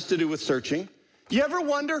heart. It has to do with searching. You ever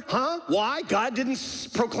wonder, why God didn't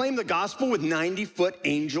proclaim the gospel with 90-foot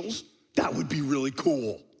angels? That would be really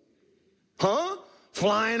cool.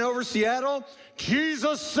 Flying over Seattle,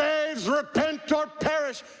 Jesus saves, repent or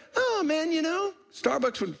perish. Oh, man,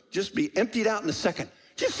 Starbucks would just be emptied out in a second.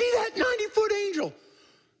 Did you see that 90-foot angel?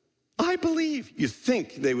 I believe. You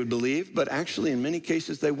think they would believe, but actually in many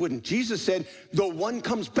cases they wouldn't. Jesus said, though one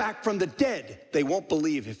comes back from the dead, they won't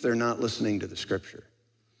believe if they're not listening to the scripture.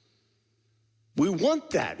 We want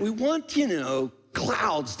that. We want,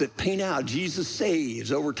 clouds that paint out Jesus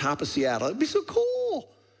saves over top of Seattle. It'd be so cool.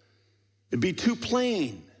 It'd be too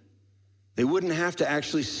plain. They wouldn't have to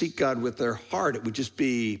actually seek God with their heart. It would just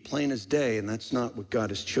be plain as day, and that's not what God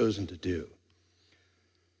has chosen to do.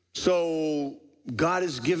 So God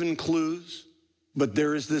has given clues, but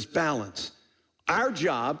there is this balance. Our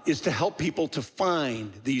job is to help people to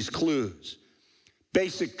find these clues.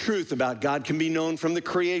 Basic truth about God can be known from the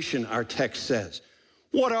creation, our text says.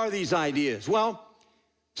 What are these ideas? Well,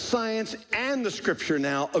 science and the scripture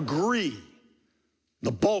now agree,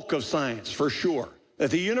 the bulk of science for sure, that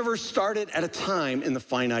the universe started at a time in the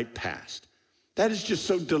finite past. That is just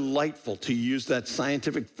so delightful to use that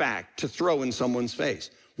scientific fact to throw in someone's face.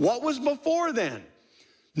 What was before then?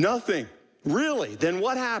 Nothing. Really? Then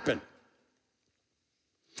what happened?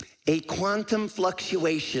 A quantum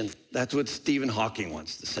fluctuation. That's what Stephen Hawking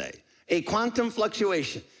wants to say. A quantum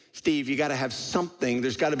fluctuation. Steve, you got to have something.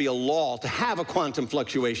 There's got to be a law to have a quantum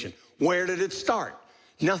fluctuation. Where did it start?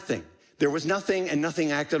 Nothing. There was nothing, and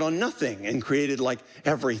nothing acted on nothing and created like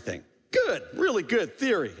everything. Good, really good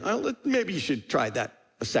theory. Maybe you should try that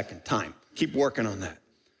a second time. Keep working on that.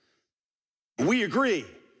 We agree.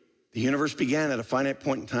 The universe began at a finite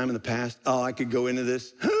point in time in the past. Oh, I could go into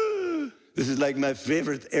this. This is like my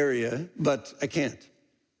favorite area, but I can't.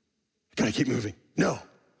 Can I keep moving? No.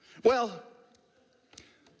 Well,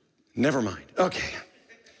 never mind. Okay.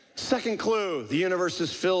 Second clue, the universe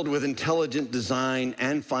is filled with intelligent design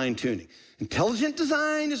and fine-tuning. Intelligent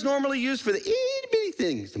design is normally used for the itty-bitty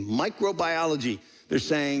things, the microbiology. They're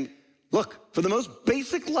saying, look, for the most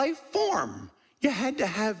basic life form, you had to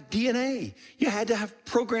have DNA. You had to have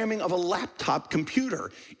programming of a laptop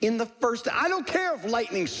computer. In the first, I don't care if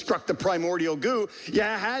lightning struck the primordial goo, you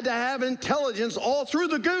had to have intelligence all through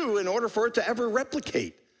the goo in order for it to ever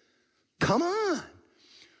replicate. Come on.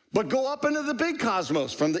 But go up into the big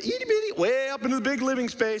cosmos, from the itty-bitty way up into the big living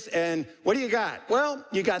space, and what do you got? Well,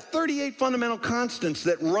 you got 38 fundamental constants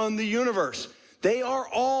that run the universe. They are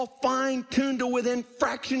all fine-tuned to within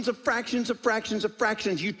fractions of fractions of fractions of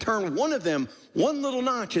fractions. You turn one of them, one little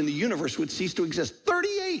notch, and the universe would cease to exist.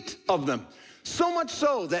 38 of them. So much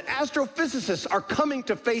so that astrophysicists are coming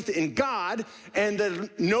to faith in God and they're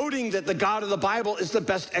noting that the God of the Bible is the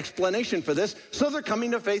best explanation for this, so they're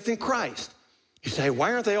coming to faith in Christ. You say,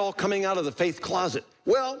 why aren't they all coming out of the faith closet?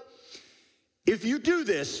 Well, if you do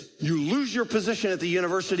this, you lose your position at the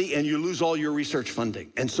university and you lose all your research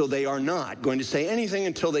funding. And so they are not going to say anything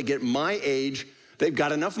until they get my age. They've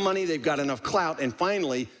got enough money, they've got enough clout, and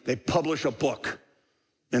finally they publish a book.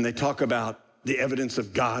 And they talk about the evidence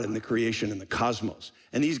of God and the creation and the cosmos.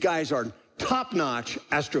 And these guys are top-notch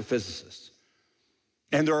astrophysicists.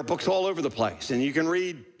 And there are books all over the place. And you can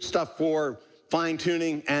read stuff for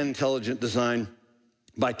fine-tuning and intelligent design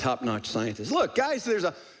by top-notch scientists. Look, guys, there's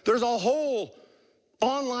a whole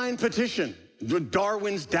online petition,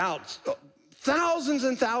 Darwin's Doubts. Thousands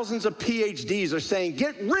and thousands of PhDs are saying,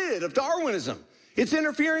 get rid of Darwinism. It's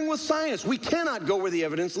interfering with science. We cannot go where the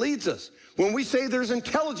evidence leads us. When we say there's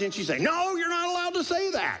intelligence, you say, no, you're not allowed to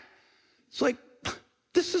say that. It's like,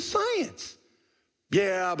 this is science.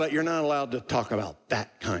 Yeah, but you're not allowed to talk about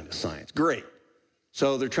that kind of science. Great.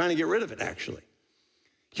 So they're trying to get rid of it, actually.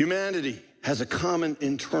 Humanity has a common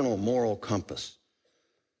internal moral compass.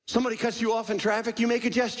 Somebody cuts you off in traffic, you make a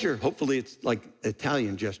gesture. Hopefully it's like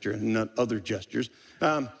Italian gesture and not other gestures.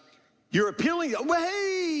 You're appealing, well,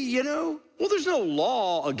 hey, well, there's no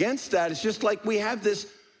law against that. It's just like we have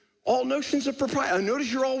all notions of propriety. I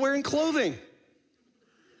notice you're all wearing clothing.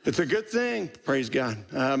 It's a good thing, praise God.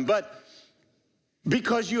 But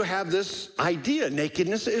because you have this idea,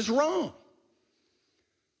 nakedness is wrong.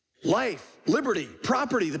 Life, liberty,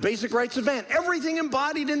 property, the basic rights of man, everything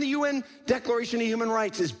embodied in the UN Declaration of Human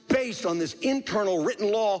Rights is based on this internal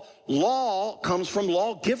written law. Law comes from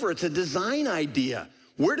lawgiver. It's a design idea.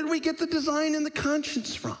 Where did we get the design and the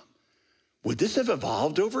conscience from? Would this have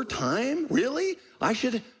evolved over time? Really? I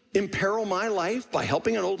should imperil my life by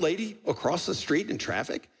helping an old lady across the street in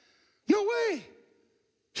traffic? No way.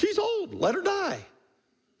 She's old. Let her die.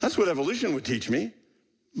 That's what evolution would teach me.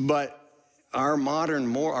 But our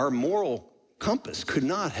moral compass could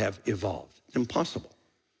not have evolved. Impossible.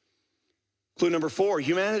 Clue number 4,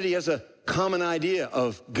 humanity has a common idea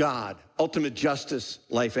of God, ultimate justice,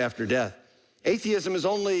 life after death. Atheism is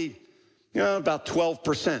only about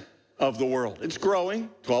 12% of the world. It's growing,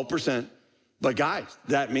 12%. But guys,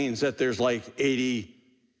 that means that there's like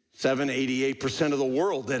 87, 88% of the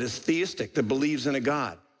world that is theistic, that believes in a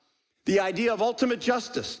God. The idea of ultimate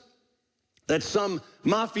justice, that some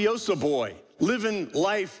mafioso boy living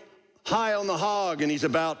life high on the hog, and he's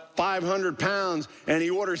about 500 pounds, and he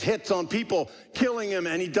orders hits on people, killing him,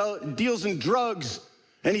 and he deals in drugs,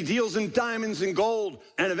 and he deals in diamonds and gold,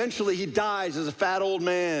 and eventually he dies as a fat old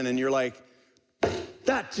man, and you're like,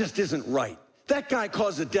 that just isn't right. That guy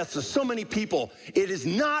caused the deaths of so many people. It is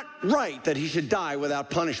not right that he should die without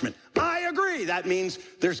punishment. I agree. That means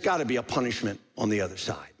there's got to be a punishment on the other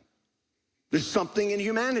side. There's something in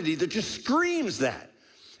humanity that just screams that.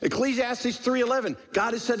 Ecclesiastes 3:11,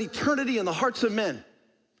 God has set eternity in the hearts of men,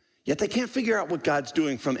 yet they can't figure out what God's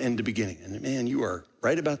doing from end to beginning. And man, you are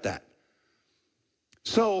right about that.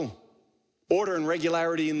 So, order and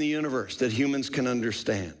regularity in the universe that humans can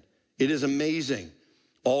understand. It is amazing,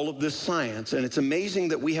 all of this science, and it's amazing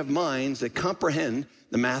that we have minds that comprehend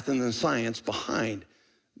the math and the science behind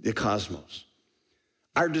the cosmos.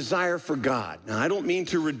 Our desire for God. Now, I don't mean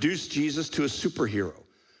to reduce Jesus to a superhero,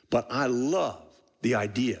 but I love the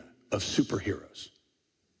idea of superheroes.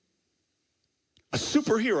 A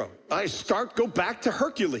superhero. Go back to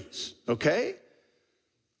Hercules, okay?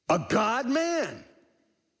 A God-man.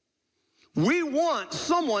 We want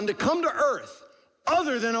someone to come to earth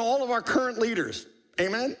other than all of our current leaders.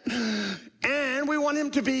 Amen? And we want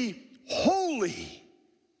him to be holy.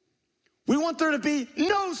 We want there to be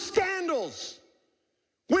no scandals.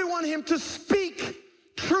 We want him to speak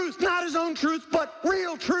truth, not his own truth, but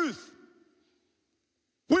real truth.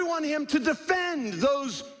 We want him to defend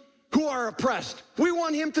those who are oppressed. We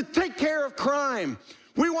want him to take care of crime.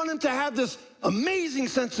 We want him to have this amazing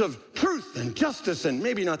sense of truth and justice, and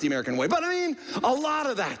maybe not the American way, but I mean, a lot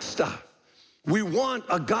of that stuff. We want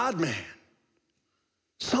a God-man.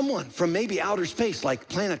 Someone from maybe outer space, like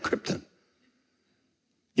planet Krypton.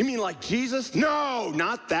 You mean like Jesus? No,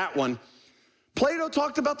 not that one. Plato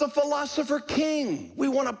talked about the philosopher king. We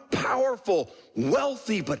want a powerful,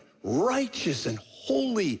 wealthy, but righteous and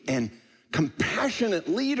holy and compassionate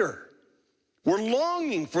leader. We're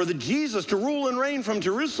longing for the Jesus to rule and reign from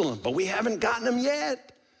Jerusalem, but we haven't gotten him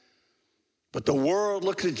yet. But the world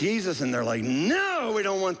looks at Jesus and they're like, no, we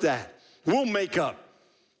don't want that. We'll make up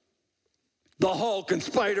the Hulk and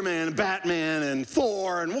Spider-Man and Batman and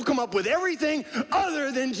Thor, and we'll come up with everything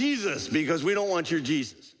other than Jesus because we don't want your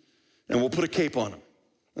Jesus. And we'll put a cape on him,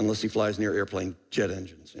 unless he flies near airplane jet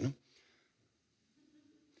engines,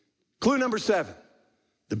 Clue number 7,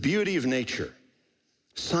 the beauty of nature.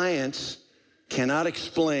 Science cannot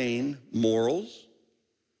explain morals,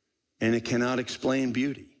 and it cannot explain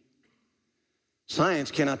beauty.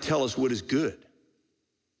 Science cannot tell us what is good.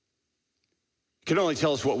 It can only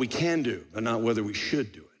tell us what we can do, but not whether we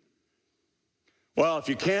should do it. Well, if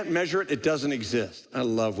you can't measure it, it doesn't exist. I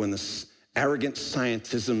love when this arrogant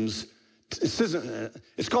scientisms,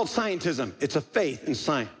 it's called scientism. It's a faith in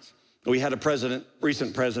science. We had a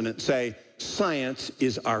recent president say, science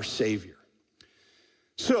is our savior.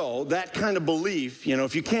 So that kind of belief,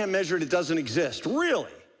 if you can't measure it, it doesn't exist.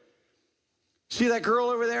 Really? See that girl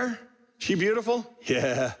over there? She beautiful?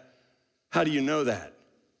 Yeah. How do you know that?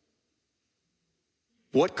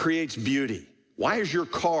 What creates beauty? Why is your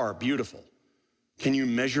car beautiful? Can you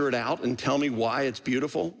measure it out and tell me why it's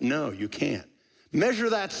beautiful? No, you can't. Measure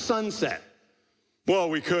that sunset. Well,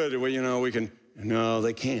 we could, we can. No,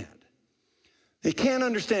 they can't. They can't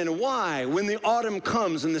understand why, when the autumn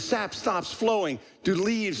comes and the sap stops flowing, do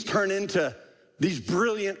leaves turn into these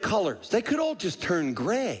brilliant colors? They could all just turn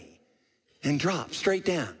gray and drop straight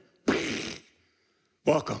down.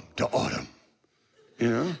 Welcome to autumn.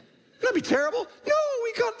 Wouldn't that be terrible? No,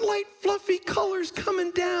 we got light, fluffy colors coming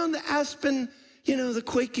down, the aspen, the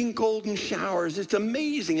quaking golden showers. It's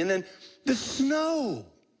amazing. And then the snow,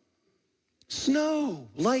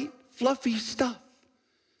 light, fluffy stuff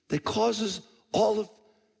that causes all of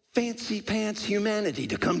fancy pants humanity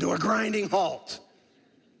to come to a grinding halt.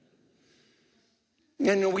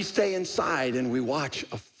 And we stay inside and we watch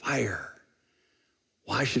a fire.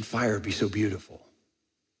 Why should fire be so beautiful?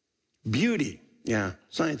 Beauty,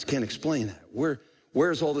 science can't explain that.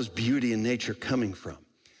 Where's all this beauty in nature coming from?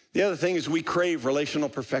 The other thing is we crave relational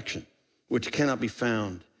perfection, which cannot be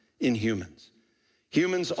found in humans.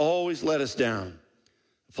 Humans always let us down.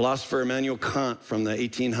 Philosopher Immanuel Kant from the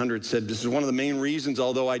 1800s said, this is one of the main reasons,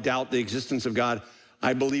 although I doubt the existence of God,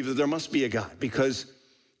 I believe that there must be a God, because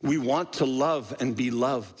we want to love and be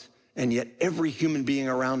loved, and yet every human being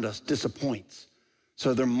around us disappoints.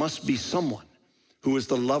 So there must be someone who is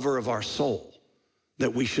the lover of our soul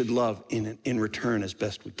that we should love in return as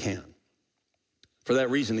best we can. For that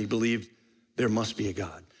reason, he believed there must be a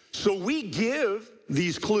God. So we give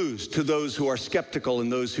these clues to those who are skeptical and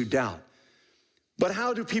those who doubt. But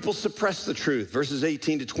how do people suppress the truth? Verses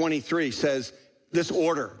 18 to 23 says, this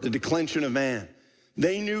order, the declension of man.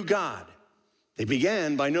 They knew God. They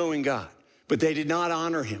began by knowing God, but they did not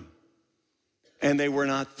honor him. And they were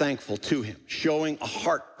not thankful to him, showing a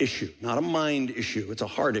heart issue, not a mind issue. It's a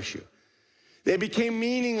heart issue. They became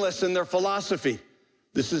meaningless in their philosophy.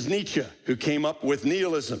 This is Nietzsche, who came up with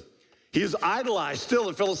nihilism. He is idolized still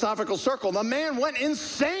in philosophical circle. The man went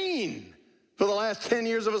insane for the last 10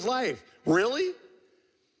 years of his life. Really?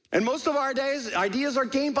 And most of our ideas are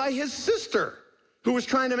gained by his sister, who was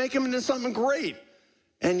trying to make him into something great.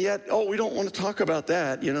 And yet, we don't want to talk about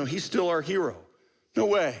that. He's still our hero. No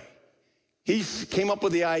way. He came up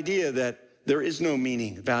with the idea that there is no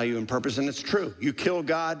meaning, value, and purpose, and it's true. You kill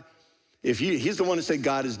God, he's the one who said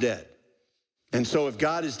God is dead. And so if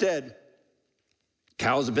God is dead,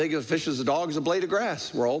 cow is a pig, a fish is a dog, is a blade of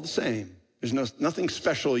grass. We're all the same. There's nothing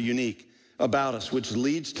special or unique about us, which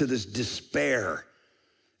leads to this despair.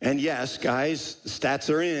 And yes, guys, the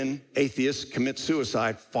stats are in, atheists commit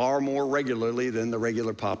suicide far more regularly than the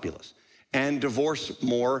regular populace, and divorce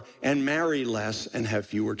more, and marry less, and have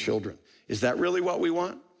fewer children. Is that really what we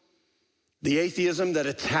want? The atheism that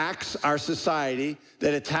attacks our society,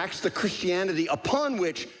 that attacks the Christianity upon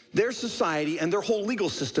which their society and their whole legal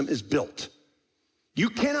system is built. You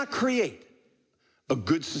cannot create a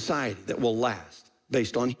good society that will last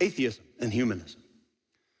based on atheism and humanism.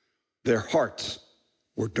 Their hearts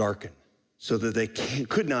were darkened so that they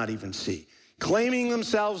could not even see, claiming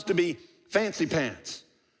themselves to be fancy pants.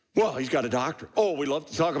 Well, he's got a doctorate. Oh, we love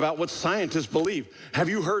to talk about what scientists believe. Have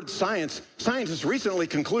you heard science? Scientists recently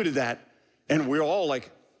concluded that, and we're all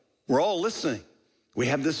listening. We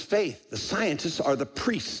have this faith. The scientists are the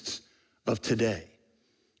priests of today.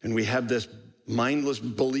 And we have this mindless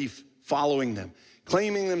belief following them.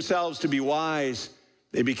 Claiming themselves to be wise,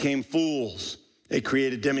 they became fools. They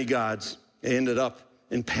created demigods. They ended up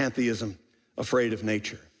in pantheism, afraid of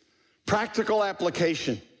nature. Practical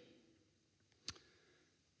application.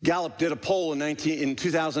 Gallup did a poll in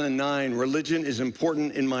 2009. Religion is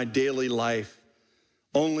important in my daily life.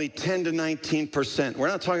 Only 10 to 19%. We're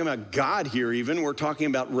not talking about God here even. We're talking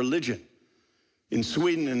about religion. In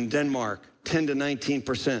Sweden and Denmark, 10 to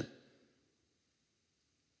 19%.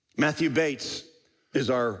 Matthew Bates is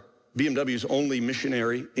our BMW's only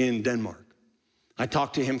missionary in Denmark. I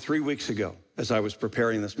talked to him 3 weeks ago as I was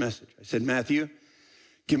preparing this message. I said, Matthew,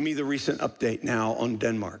 give me the recent update now on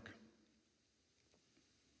Denmark.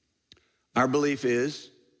 Our belief is,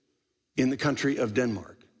 in the country of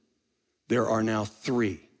Denmark, there are now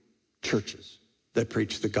 3 churches that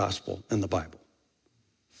preach the gospel and the Bible.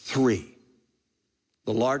 3.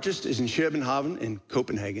 The largest is in København in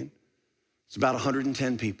Copenhagen. It's about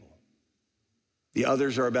 110 people. The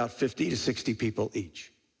others are about 50 to 60 people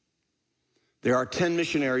each. There are 10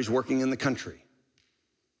 missionaries working in the country.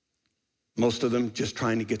 most of them just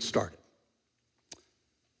trying to get started.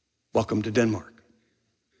 Welcome to Denmark.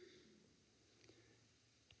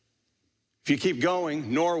 If you keep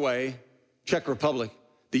going, Norway, Czech Republic,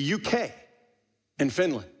 the UK, and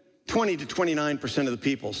Finland, 20 to 29% of the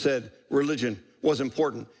people said religion was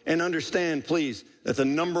important. And understand, please, that the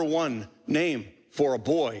number one name for a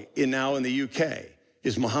boy now in the UK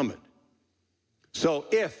is Muhammad. So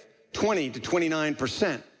if 20 to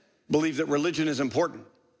 29% believe that religion is important,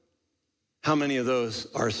 how many of those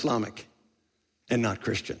are Islamic and not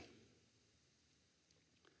Christian?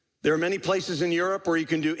 There are many places in Europe where you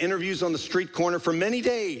can do interviews on the street corner for many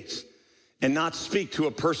days and not speak to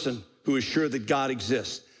a person who is sure that God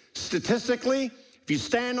exists. Statistically, if you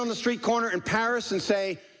stand on the street corner in Paris and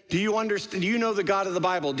say, do you know the God of the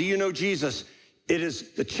Bible? Do you know Jesus? It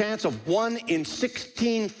is the chance of 1 in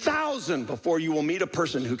 16,000 before you will meet a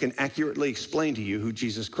person who can accurately explain to you who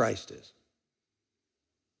Jesus Christ is.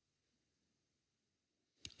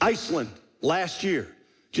 Iceland, last year,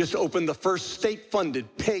 just opened the first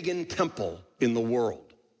state-funded pagan temple in the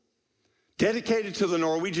world, dedicated to the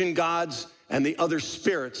Norwegian gods and the other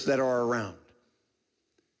spirits that are around.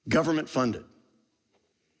 Government funded.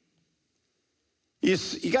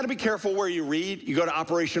 You got to be careful where you read. You go to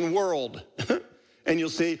Operation World, and you'll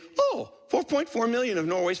see, 4.4 million of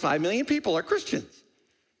Norway's 5 million people are Christians.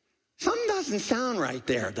 Something doesn't sound right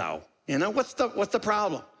there, though. You know, what's the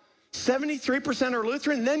problem? 73% are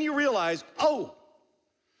Lutheran. Then you realize,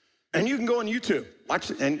 and you can go on YouTube,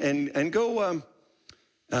 watch and go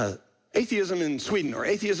atheism in Sweden or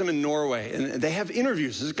atheism in Norway, and they have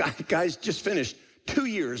interviews. This guy's just finished 2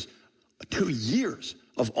 years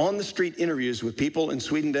of on-the-street interviews with people in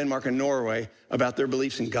Sweden, Denmark, and Norway about their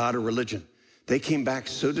beliefs in God or religion. They came back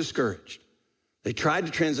so discouraged. They tried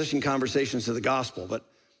to transition conversations to the gospel, but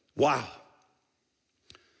wow.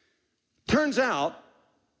 Turns out,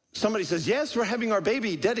 somebody says, yes, we're having our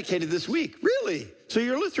baby dedicated this week. Really? So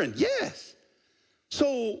you're Lutheran? Yes.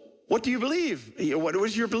 So what do you believe? What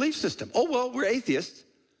is your belief system? Oh, well, we're atheists.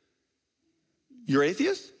 You're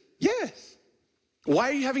atheist? Yes. Why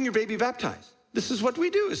are you having your baby baptized? This is what we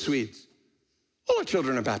do as Swedes. All our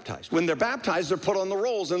children are baptized. When they're baptized, they're put on the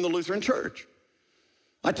rolls in the Lutheran Church.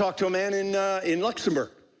 I talked to a man in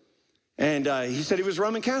Luxembourg, and he said he was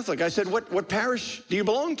Roman Catholic. I said, what parish do you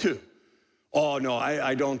belong to? Oh, no,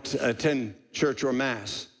 I don't attend church or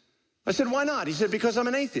mass. I said, why not? He said, because I'm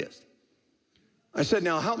an atheist. I said,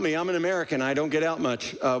 now help me, I'm an American, I don't get out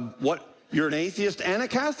much. You're an atheist and a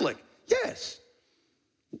Catholic? Yes.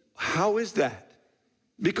 How is that?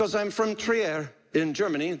 Because I'm from Trier in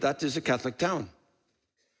Germany, that is a Catholic town.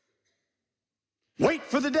 Wait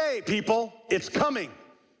for the day, people, it's coming.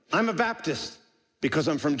 I'm a Baptist because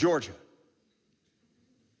I'm from Georgia.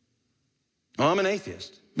 I'm an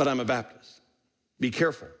atheist, but I'm a Baptist. Be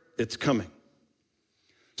careful, it's coming.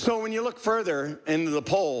 So when you look further into the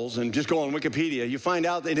polls and just go on Wikipedia, you find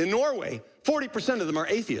out that in Norway, 40% of them are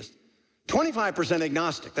atheists, 25%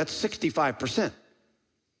 agnostic, that's 65%.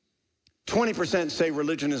 20% say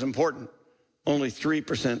religion is important. Only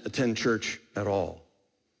 3% attend church at all.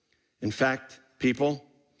 In fact, people,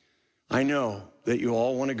 I know that you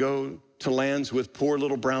all want to go to lands with poor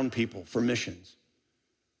little brown people for missions.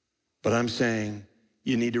 But I'm saying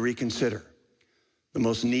you need to reconsider. The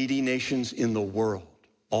most needy nations in the world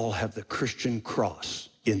all have the Christian cross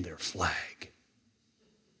in their flag.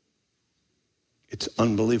 It's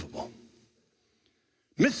unbelievable.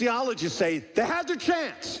 Missiologists say they had their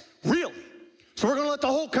chance. Really? So we're going to let the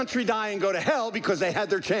whole country die and go to hell because they had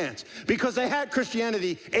their chance, because they had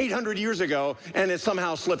Christianity 800 years ago and it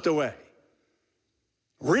somehow slipped away.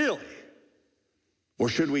 Really? Or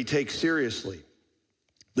should we take seriously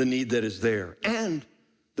the need that is there and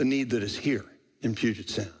the need that is here in Puget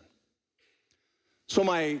Sound? So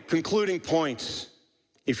my concluding points,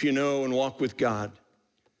 if you know and walk with God,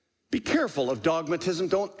 be careful of dogmatism.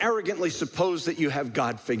 Don't arrogantly suppose that you have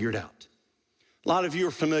God figured out. A lot of you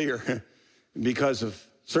are familiar because of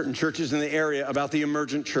certain churches in the area about the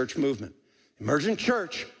emergent church movement. Emergent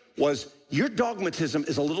church was, your dogmatism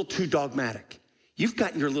is a little too dogmatic. You've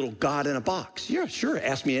got your little God in a box. Yeah, sure,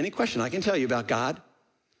 ask me any question. I can tell you about God.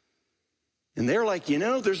 And they're like,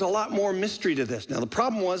 there's a lot more mystery to this. Now, the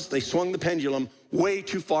problem was they swung the pendulum way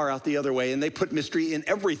too far out the other way, and they put mystery in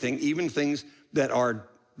everything, even things that are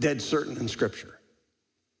dead certain in Scripture.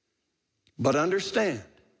 But understand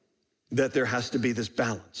that there has to be this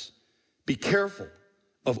balance. Be careful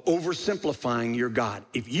of oversimplifying your God.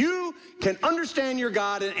 If you can understand your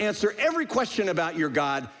God and answer every question about your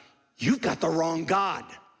God, you've got the wrong God,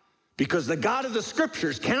 because the God of the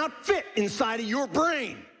Scriptures cannot fit inside of your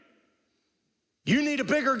brain. You need a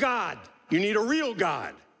bigger God. You need a real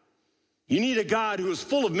God. You need a God who is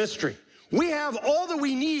full of mystery. We have all that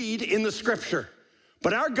we need in the scripture,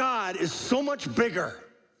 but our God is so much bigger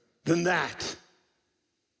than that.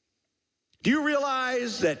 Do you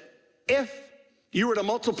realize that if you were to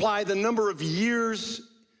multiply the number of years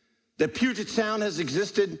that Puget Sound has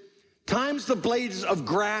existed, times the blades of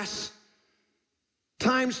grass,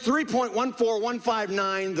 times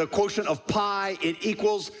 3.14159, the quotient of pi, it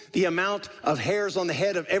equals the amount of hairs on the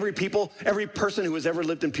head of every person who has ever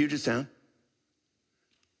lived in Puget Sound?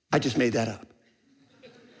 I just made that up.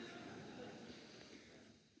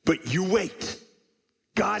 But you wait.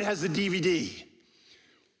 God has a DVD.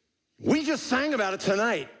 We just sang about it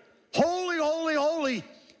tonight. Holy, holy, holy.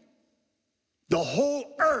 The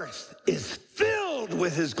whole earth is filled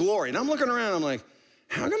with his glory. And I'm looking around, I'm like,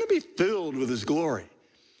 how can it be filled with his glory?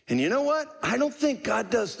 And you know what? I don't think God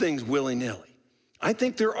does things willy-nilly. I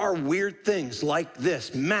think there are weird things like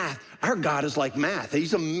this. Math. Our God is like math.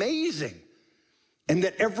 He's amazing. And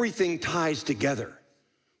that everything ties together.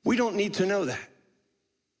 We don't need to know that.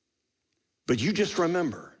 But you just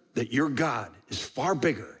remember that your God is far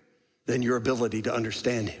bigger than your ability to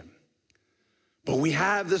understand him. But we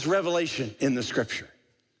have this revelation in the scripture,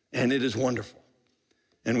 and it is wonderful.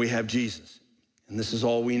 And we have Jesus, and this is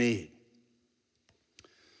all we need.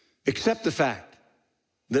 Accept the fact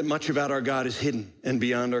that much about our God is hidden and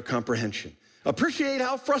beyond our comprehension. Appreciate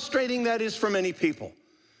how frustrating that is for many people,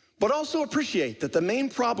 but also appreciate that the main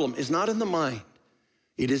problem is not in the mind,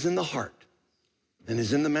 it is in the heart, and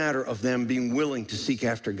is in the matter of them being willing to seek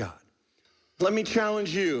after God. Let me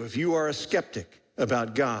challenge you, if you are a skeptic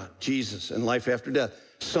about God, Jesus, and life after death.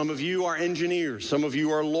 Some of you are engineers. Some of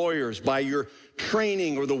you are lawyers. By your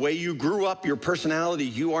training or the way you grew up, your personality,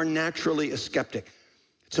 you are naturally a skeptic.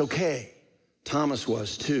 It's okay. Thomas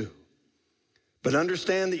was too. But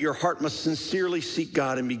understand that your heart must sincerely seek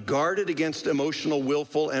God and be guarded against emotional,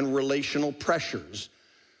 willful, and relational pressures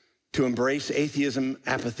to embrace atheism,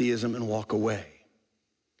 apatheism, and walk away.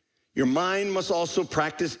 Your mind must also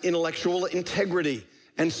practice intellectual integrity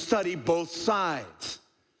and study both sides.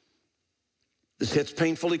 This hits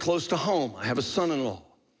painfully close to home. I have a son-in-law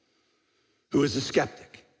who is a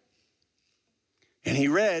skeptic. And he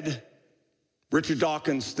read Richard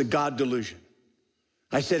Dawkins' The God Delusion.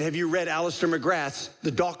 I said, have you read Alistair McGrath's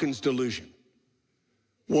The Dawkins Delusion?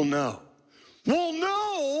 Well, no. Well,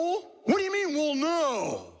 no? What do you mean, well,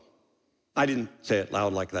 no? I didn't say it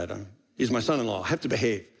loud like that. He's my son-in-law. I have to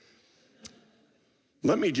behave.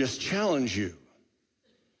 Let me just challenge you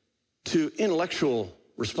to intellectual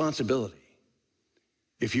responsibility.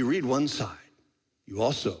 If you read one side, you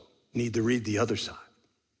also need to read the other side.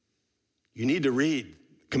 You need to read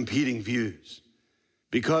competing views,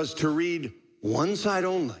 because to read one side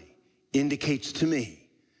only indicates to me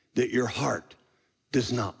that your heart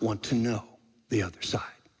does not want to know the other side.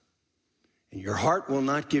 And your heart will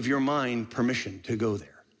not give your mind permission to go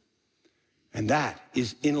there. And that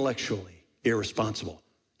is intellectually irresponsible.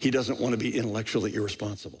 He doesn't want to be intellectually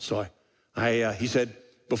irresponsible. So he said,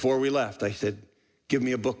 before we left, I said, give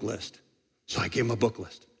me a book list. So I gave him a book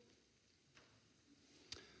list.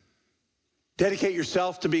 Dedicate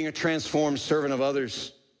yourself to being a transformed servant of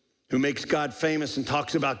others who makes God famous and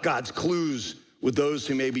talks about God's clues with those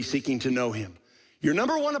who may be seeking to know him. Your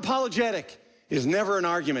number one apologetic is never an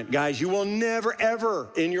argument. Guys, you will never, ever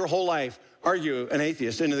in your whole life argue an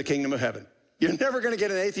atheist into the kingdom of heaven. You're never going to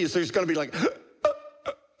get an atheist who's going to be like,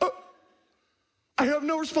 I have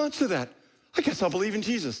no response to that. I guess I'll believe in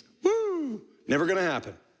Jesus. Woo! Never going to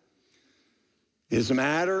happen. It is a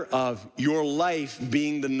matter of your life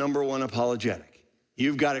being the number one apologetic.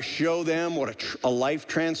 You've got to show them what a life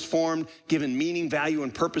transformed, given meaning, value,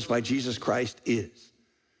 and purpose by Jesus Christ is.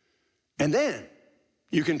 And then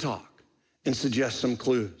you can talk and suggest some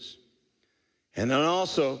clues. And then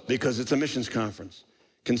also, because it's a missions conference,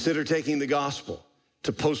 consider taking the gospel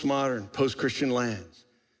to postmodern, post-Christian lands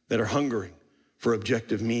that are hungering for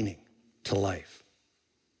objective meaning to life.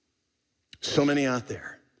 So many out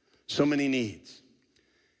there, so many needs.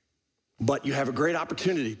 But you have a great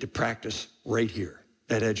opportunity to practice right here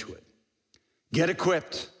at Edgewood. Get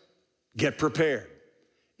equipped, get prepared.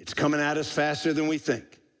 It's coming at us faster than we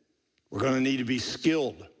think. We're going to need to be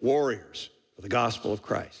skilled warriors for the gospel of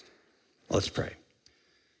Christ. Let's pray.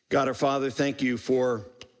 God our Father, thank you for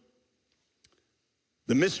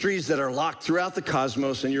the mysteries that are locked throughout the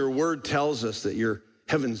cosmos, and your word tells us that your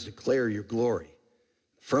heavens declare your glory.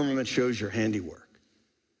 The firmament shows your handiwork.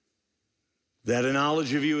 That a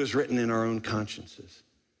knowledge of you is written in our own consciences.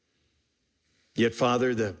 Yet,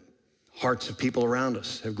 Father, the hearts of people around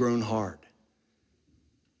us have grown hard.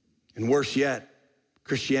 And worse yet,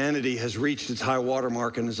 Christianity has reached its high water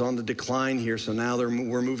mark and is on the decline here, so now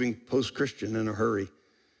we're moving post-Christian in a hurry.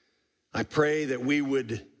 I pray that we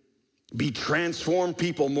would be transformed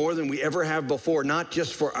people more than we ever have before, not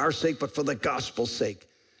just for our sake, but for the gospel's sake.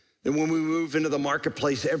 That when we move into the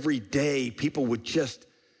marketplace every day, people would just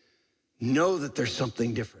know that there's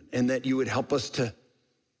something different, and that you would help us to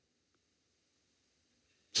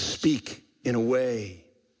speak in a way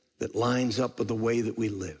that lines up with the way that we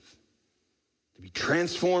live. To be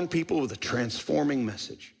transformed people with a transforming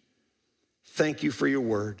message. Thank you for your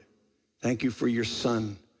word. Thank you for your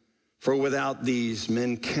Son. For without these,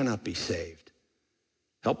 men cannot be saved.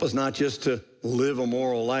 Help us not just to live a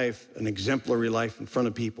moral life, an exemplary life in front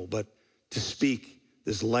of people, but to speak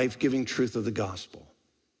this life-giving truth of the gospel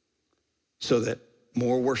so that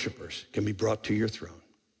more worshipers can be brought to your throne.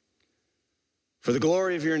 For the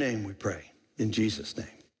glory of your name, we pray. In Jesus' name,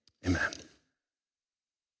 amen.